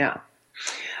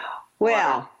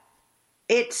 Well,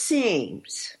 it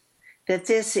seems that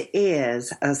this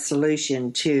is a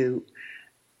solution to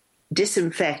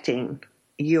disinfecting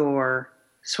your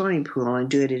swimming pool and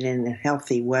do it in a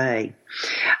healthy way.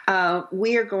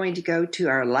 We are going to go to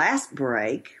our last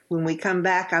break. When we come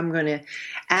back, I'm going to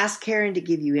ask Karen to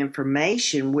give you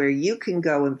information where you can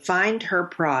go and find her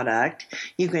product.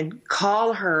 You can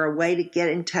call her, a way to get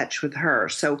in touch with her.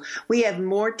 So we have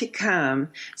more to come.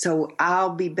 So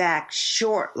I'll be back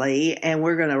shortly, and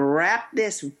we're going to wrap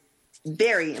this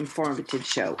very informative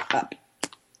show up.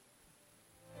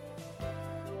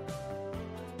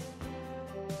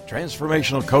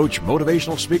 Transformational coach,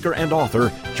 motivational speaker, and author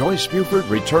Joyce Buford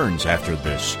returns after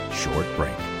this short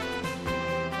break.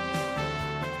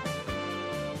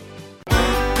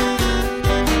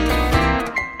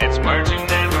 It's merging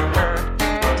never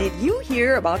hurt. Did you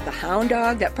hear about the hound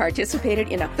dog that participated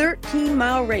in a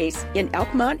 13-mile race in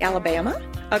Elkmont, Alabama?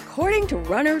 According to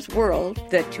Runner's World,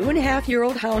 the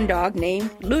 2.5-year-old hound dog named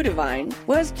Ludivine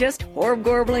was just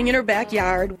horb-gorbling in her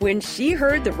backyard when she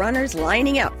heard the runners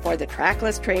lining up for the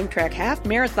trackless train track half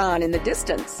marathon in the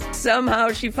distance.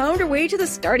 Somehow she found her way to the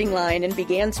starting line and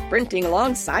began sprinting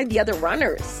alongside the other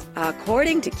runners.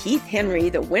 According to Keith Henry,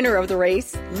 the winner of the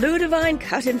race, Ludivine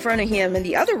cut in front of him and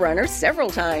the other runners several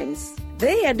times.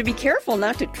 They had to be careful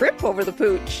not to trip over the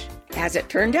pooch. As it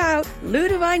turned out,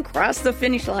 Ludivine crossed the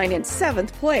finish line in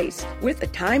 7th place with a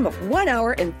time of 1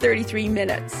 hour and 33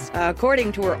 minutes.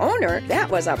 According to her owner,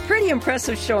 that was a pretty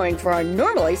impressive showing for a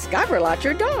normally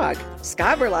Skaberlacher dog.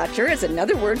 Skaberlacher is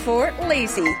another word for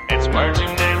lazy. It's merging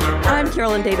never hurt. I'm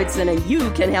Carolyn Davidson, and you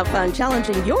can have fun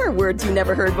challenging your words you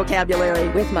never heard vocabulary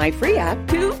with my free app,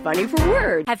 Too Funny for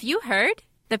Words. Have you heard?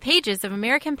 The pages of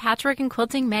American Patchwork and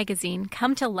Quilting magazine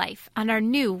come to life on our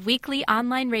new weekly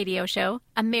online radio show,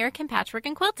 American Patchwork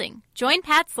and Quilting. Join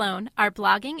Pat Sloan, our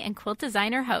blogging and quilt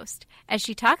designer host, as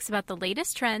she talks about the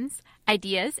latest trends,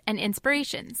 ideas, and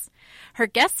inspirations. Her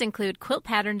guests include quilt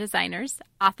pattern designers,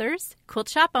 authors, quilt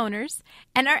shop owners,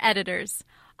 and our editors,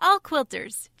 all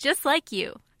quilters, just like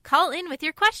you. Call in with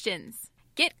your questions.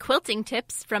 Get quilting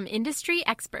tips from industry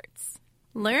experts.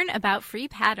 Learn about free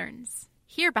patterns.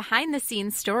 Hear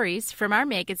behind-the-scenes stories from our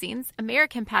magazines,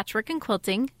 American Patchwork and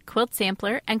Quilting, Quilt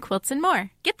Sampler, and Quilts and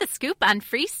More. Get the scoop on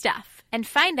free stuff and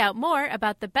find out more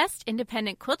about the best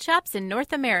independent quilt shops in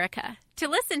North America. To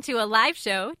listen to a live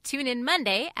show, tune in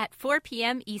Monday at 4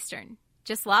 p.m. Eastern.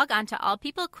 Just log on to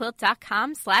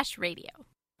allpeoplequilt.com/radio.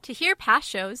 To hear past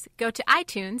shows, go to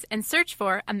iTunes and search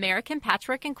for American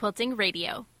Patchwork and Quilting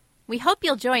Radio. We hope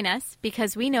you'll join us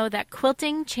because we know that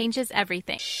quilting changes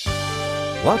everything.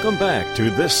 Welcome back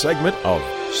to this segment of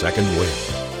Second Wind.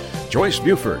 Joyce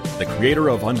Buford, the creator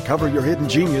of Uncover Your Hidden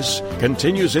Genius,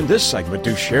 continues in this segment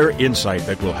to share insight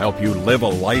that will help you live a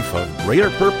life of greater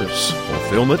purpose,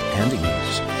 fulfillment, and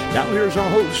ease. Now here's our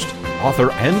host, author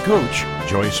and coach,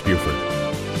 Joyce Buford.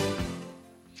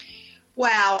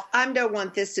 Wow, I don't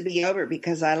want this to be over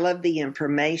because I love the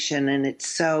information, and it's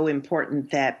so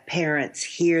important that parents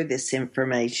hear this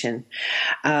information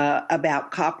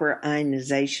about copper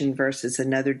ionization versus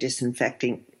another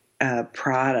disinfecting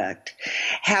product,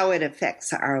 how it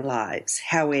affects our lives,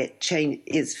 how it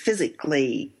is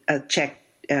physically affecting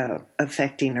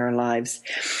our lives.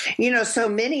 You know, so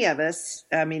many of us,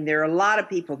 I mean, there are a lot of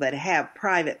people that have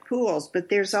private pools, but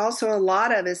there's also a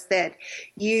lot of us that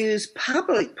use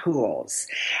public pools.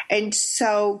 And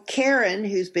so Karen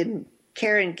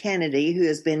Cannady, who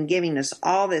has been giving us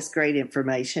all this great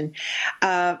information,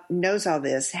 knows all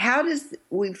this.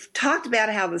 We've talked about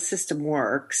how the system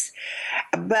works,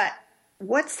 but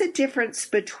what's the difference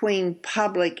between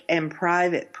public and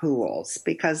private pools?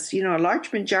 Because, you know, a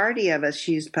large majority of us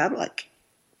use public.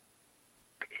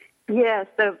 Yes,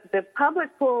 the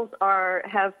public pools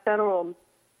have federal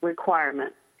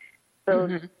requirements.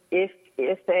 So if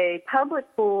a public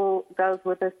pool goes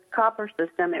with a copper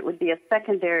system, it would be a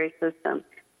secondary system.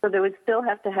 So they would still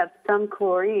have to have some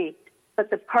chlorine.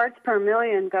 But the parts per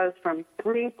million goes from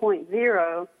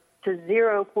 3.0 to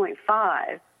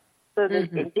 0.5. So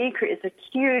it's a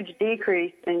huge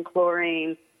decrease in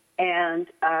chlorine and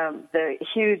the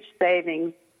huge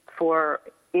savings for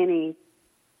any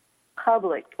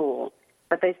public pool.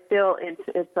 But they still, it's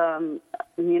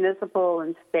municipal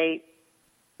and state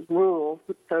rules,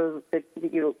 so that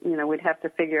we'd have to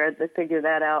figure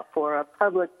that out for a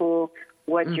public pool,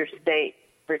 what your state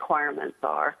requirements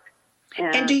are.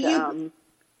 And do you?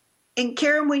 And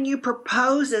Karen, when you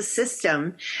propose a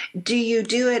system, do you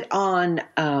do it on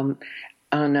an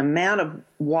amount of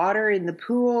water in the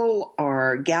pool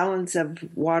or gallons of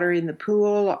water in the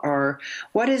pool, or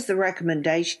what is the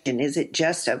recommendation? Is it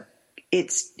just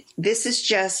this is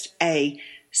just a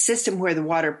system where the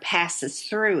water passes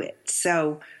through it.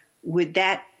 So would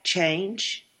that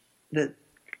change?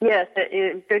 Yes,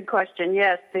 good question.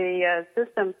 Yes, the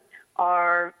systems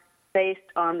are based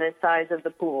on the size of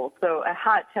the pool. So a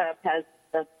hot tub has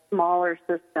a smaller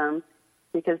system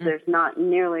because there's not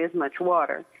nearly as much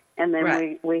water. And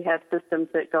then we have systems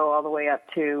that go all the way up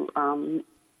to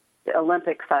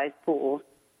Olympic-sized pools.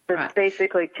 So it's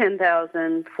basically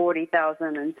 10,000,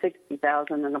 40,000, and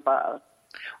 60,000 and above.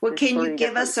 Well, can you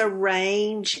give us a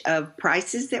range of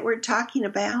prices that we're talking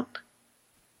about?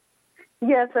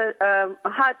 Yes, a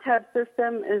hot tub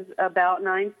system is about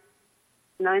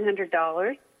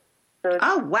 $900. So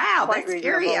oh, wow, that's reasonable.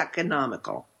 Very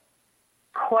economical.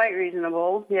 Quite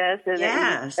reasonable, yes.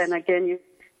 And again, you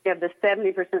have the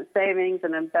 70% savings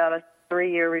and about a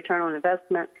 3-year return on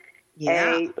investment.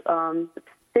 Yeah. A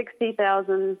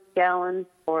 60,000 gallon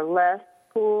or less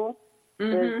pool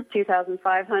is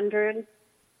 $2,500.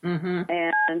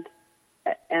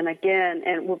 And again,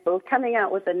 we're coming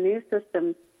out with a new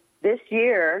system this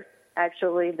year,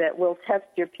 actually, that will test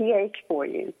your pH for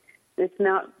you. It's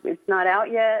not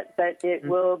out yet, but it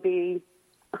will be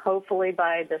hopefully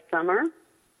by the summer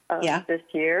of this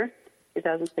year,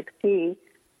 2016.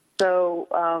 So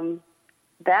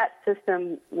that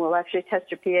system will actually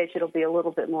test your pH. It'll be a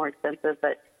little bit more expensive,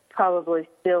 but probably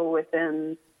still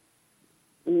within,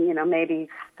 maybe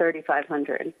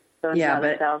 $3,500. So not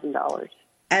 $1,000.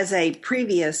 As a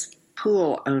previous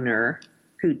pool owner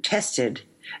who tested,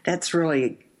 that's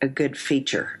really a good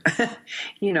feature.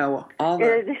 All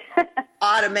the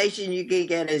automation you can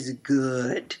get is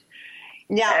good.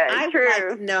 Now, I'd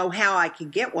like to know how I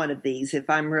could get one of these if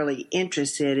I'm really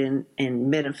interested in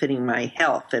benefiting my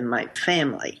health and my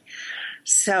family.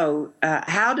 So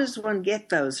how does one get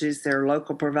those? Is there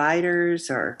local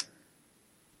providers or?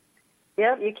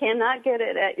 Yep, you cannot get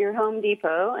it at your Home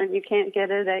Depot, and you can't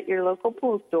get it at your local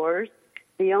pool stores.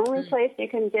 The only place you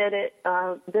can get it,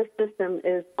 this system,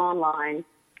 is online.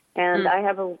 And I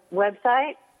have a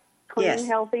website,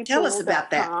 cleanhealthypool.com. Tell us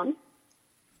about that.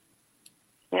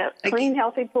 Yep,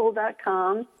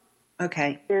 cleanhealthypool.com.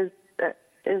 Okay. Is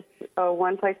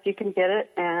one place you can get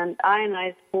it, and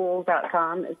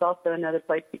ionizedpool.com is also another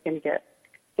place you can get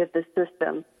this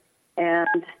system.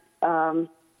 And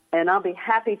I'll be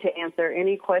happy to answer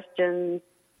any questions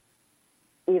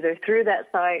either through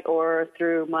that site or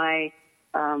through my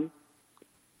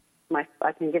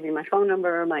I can give you my phone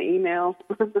number or my email.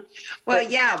 Well,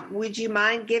 yeah. Would you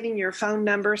mind giving your phone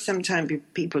number? Sometimes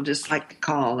people just like to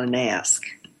call and ask.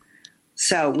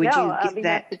 So would you I'll give be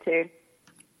that? happy to.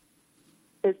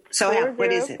 It's So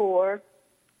what is it?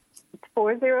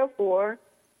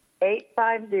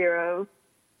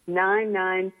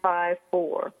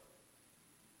 404-850-9954.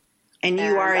 And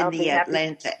you are in I'll the be happy.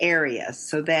 Atlanta area,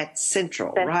 so that's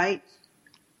central, right?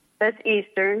 That's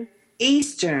Eastern.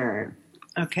 Eastern.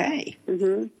 Okay.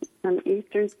 On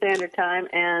Eastern Standard Time,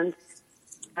 and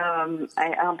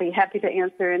I'll be happy to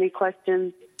answer any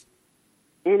questions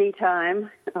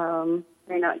anytime.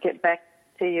 May not get back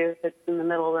to you if it's in the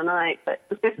middle of the night, but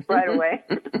right away.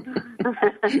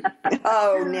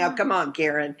 Oh, now come on,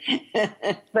 Karen.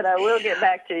 But I will get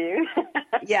back to you.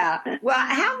 Yeah. Well,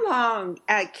 how long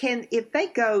if they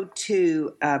go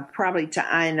to probably to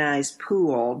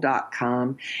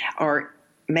ionizedpool.com or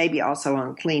maybe also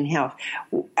on Clean Health,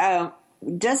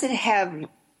 does it have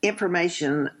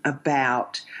information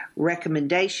about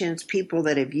recommendations, people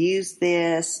that have used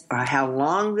this, or how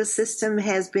long the system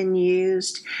has been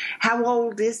used? How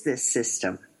old is this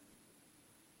system?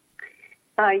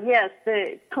 Yes,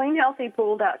 the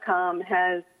cleanhealthypool.com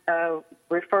has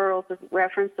referrals,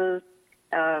 references,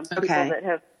 people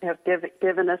that have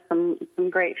given us some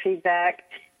great feedback.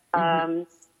 Yes,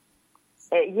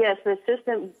 the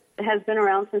system has been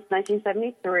around since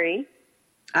 1973.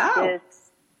 Oh.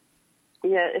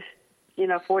 It's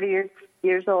 40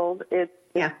 years old. It's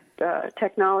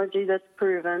technology that's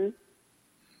proven.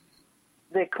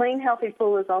 The Clean Healthy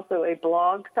Pool is also a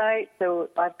blog site, so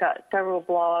I've got several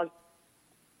blog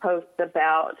posts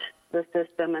about the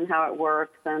system and how it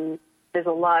works, and there's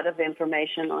a lot of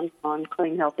information on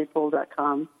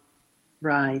cleanhealthypool.com.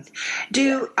 Right.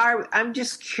 I'm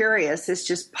just curious, this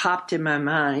just popped in my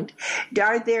mind.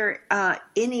 Are there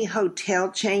any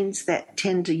hotel chains that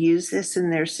tend to use this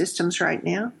in their systems right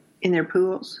now, in their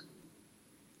pools?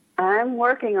 I'm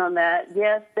working on that.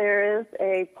 Yes, there is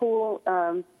a pool,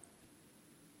 a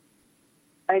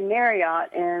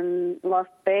Marriott in Las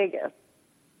Vegas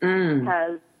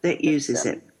that uses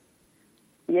it.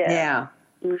 Yeah.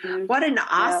 Mm-hmm. What an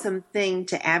awesome thing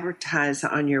to advertise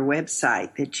on your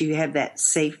website, that you have that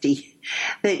safety,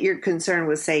 that you're concerned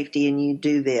with safety and you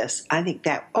do this. I think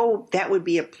that would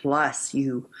be a plus,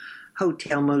 you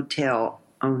hotel motel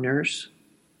owners.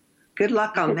 Good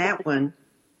luck on that one.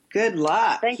 Good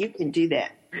luck. You can do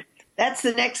that. That's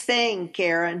the next thing,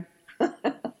 Karen.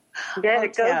 Go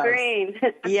green.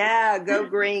 Yeah, go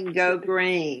green, go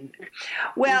green.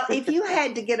 Well, if you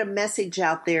had to get a message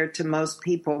out there to most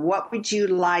people, what would you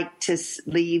like to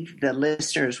leave the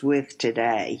listeners with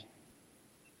today?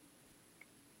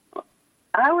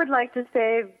 I would like to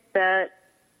say that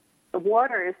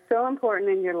water is so important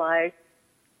in your life.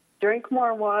 Drink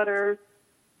more water.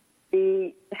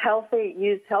 Be healthy.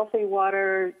 Use healthy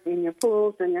water in your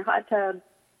pools and your hot tubs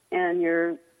and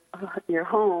your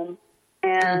home.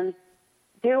 And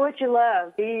do what you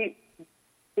love. Be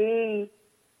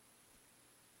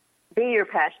your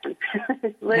passion.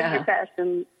 Live your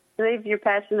passion. Live your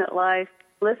passionate life.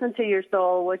 Listen to your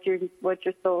soul, what your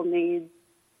soul needs,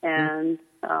 and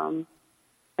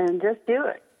just do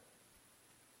it.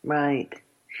 Right.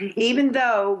 Even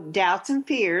though doubts and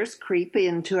fears creep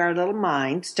into our little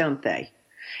minds, don't they?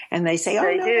 And they say,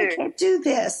 I can't do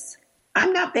this.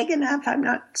 I'm not big enough. I'm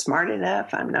not smart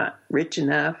enough. I'm not rich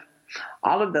enough.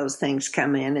 All of those things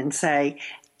come in and say,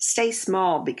 stay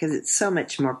small because it's so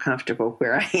much more comfortable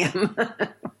where I am,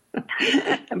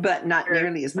 but not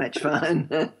nearly as much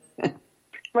fun.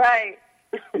 Right.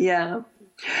 Yeah.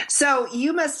 So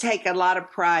you must take a lot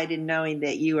of pride in knowing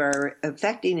that you are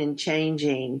affecting and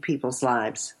changing people's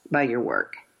lives by your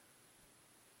work.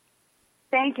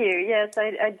 Thank you. Yes,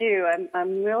 I do.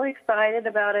 I'm really excited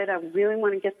about it. I really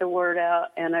want to get the word out,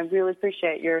 and I really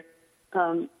appreciate your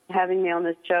having me on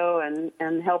this show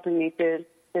and helping me to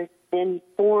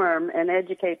inform and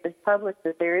educate the public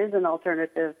that there is an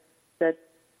alternative that's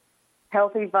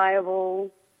healthy, viable,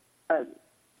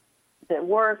 that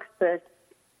works, that's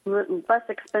less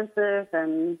expensive,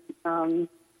 and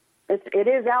it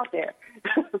is out there.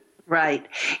 Right.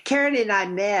 Karen and I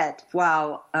met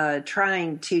while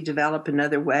trying to develop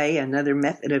another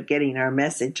method of getting our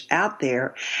message out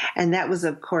there. And that was,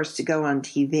 of course, to go on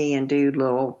TV and do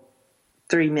little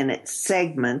 3-minute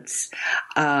segments.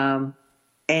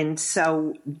 And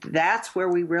so that's where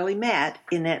we really met,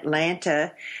 in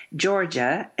Atlanta,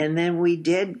 Georgia. And then we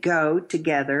did go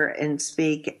together and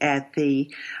speak at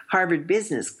the Harvard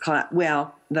Business Club.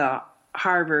 Well, the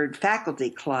Harvard Faculty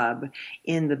Club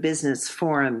in the business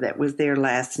forum that was there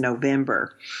last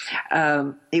November.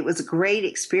 It was a great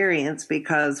experience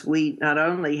because not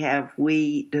only have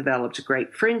we developed a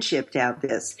great friendship out of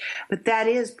this, but that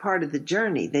is part of the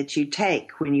journey that you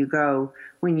take when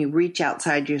you reach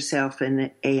outside yourself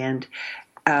and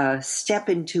step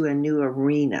into a new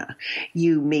arena.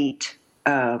 You meet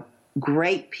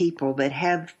great people that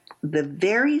have the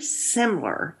very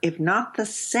similar, if not the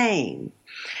same,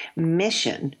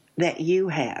 mission that you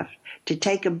have to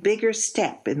take a bigger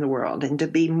step in the world and to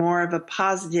be more of a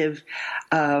positive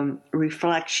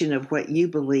reflection of what you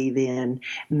believe in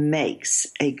makes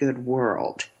a good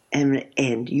world.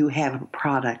 And you have a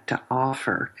product to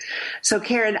offer. So,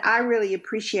 Karen, I really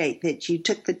appreciate that you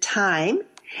took the time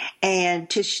and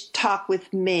to talk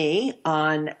with me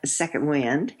on Second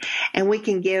Wind, and we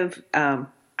can give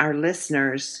our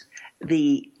listeners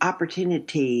the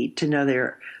opportunity to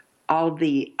know all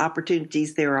the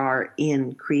opportunities there are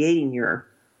in creating your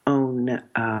own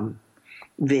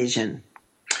vision.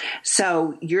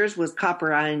 So yours was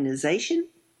copper ionization.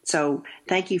 So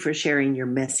thank you for sharing your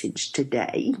message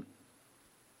today.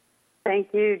 Thank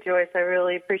you, Joyce. I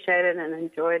really appreciate it and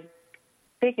enjoyed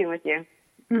speaking with you.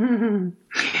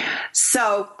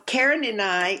 So Karen and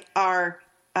I are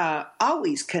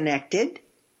always connected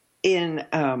in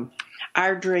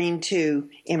our dream to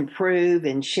improve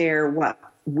and share what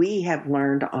we have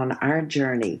learned on our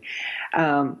journey.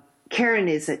 Karen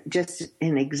is just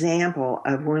an example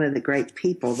of one of the great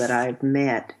people that I've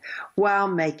met while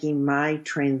making my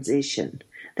transition.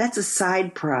 That's a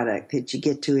side product that you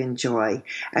get to enjoy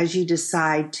as you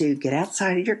decide to get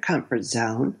outside of your comfort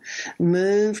zone,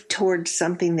 move towards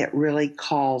something that really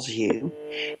calls you,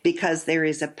 because there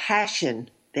is a passion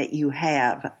that you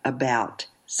have about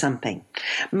something.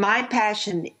 My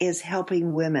passion is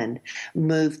helping women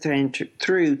move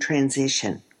through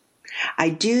transition. I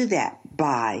do that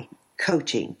by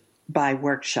coaching, by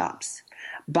workshops,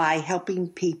 by helping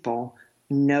people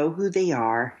know who they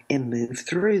are and move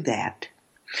through that.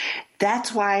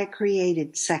 That's why I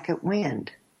created Second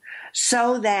Wind,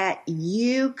 so that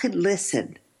you could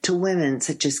listen to women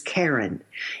such as Karen.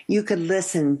 You could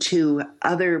listen to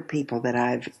other people that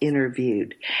I've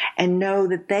interviewed and know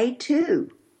that they too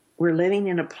were living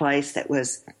in a place that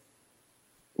was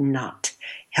not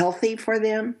healthy for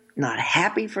them, not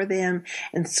happy for them,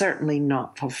 and certainly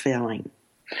not fulfilling.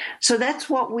 So that's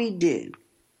what we do,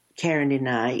 Karen and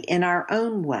I, in our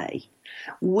own way.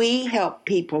 We help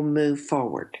people move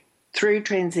forward through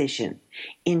transition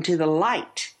into the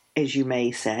light, as you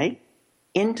may say,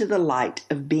 into the light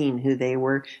of being who they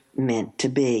were meant to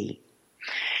be.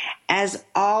 As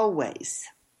always,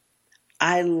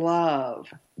 I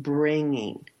love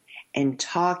bringing and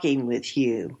talking with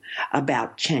you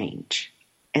about change.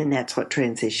 And that's what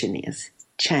transition is.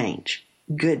 Change.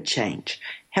 Good change.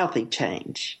 Healthy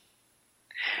change.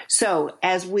 So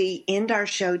as we end our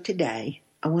show today,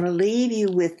 I want to leave you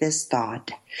with this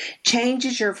thought. Change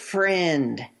is your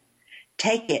friend.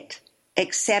 Take it,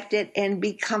 accept it, and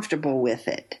be comfortable with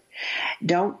it.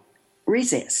 Don't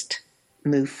resist.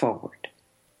 Move forward.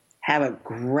 Have a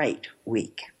great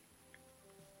week.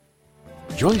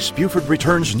 Joyce Buford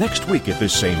returns next week at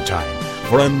this same time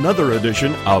for another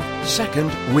edition of Second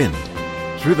Wind.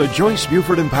 Through the Joyce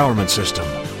Buford Empowerment System,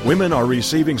 women are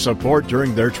receiving support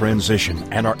during their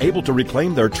transition and are able to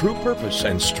reclaim their true purpose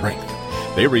and strength.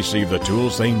 They receive the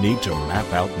tools they need to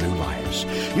map out new lives.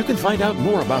 You can find out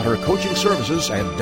more about her coaching services at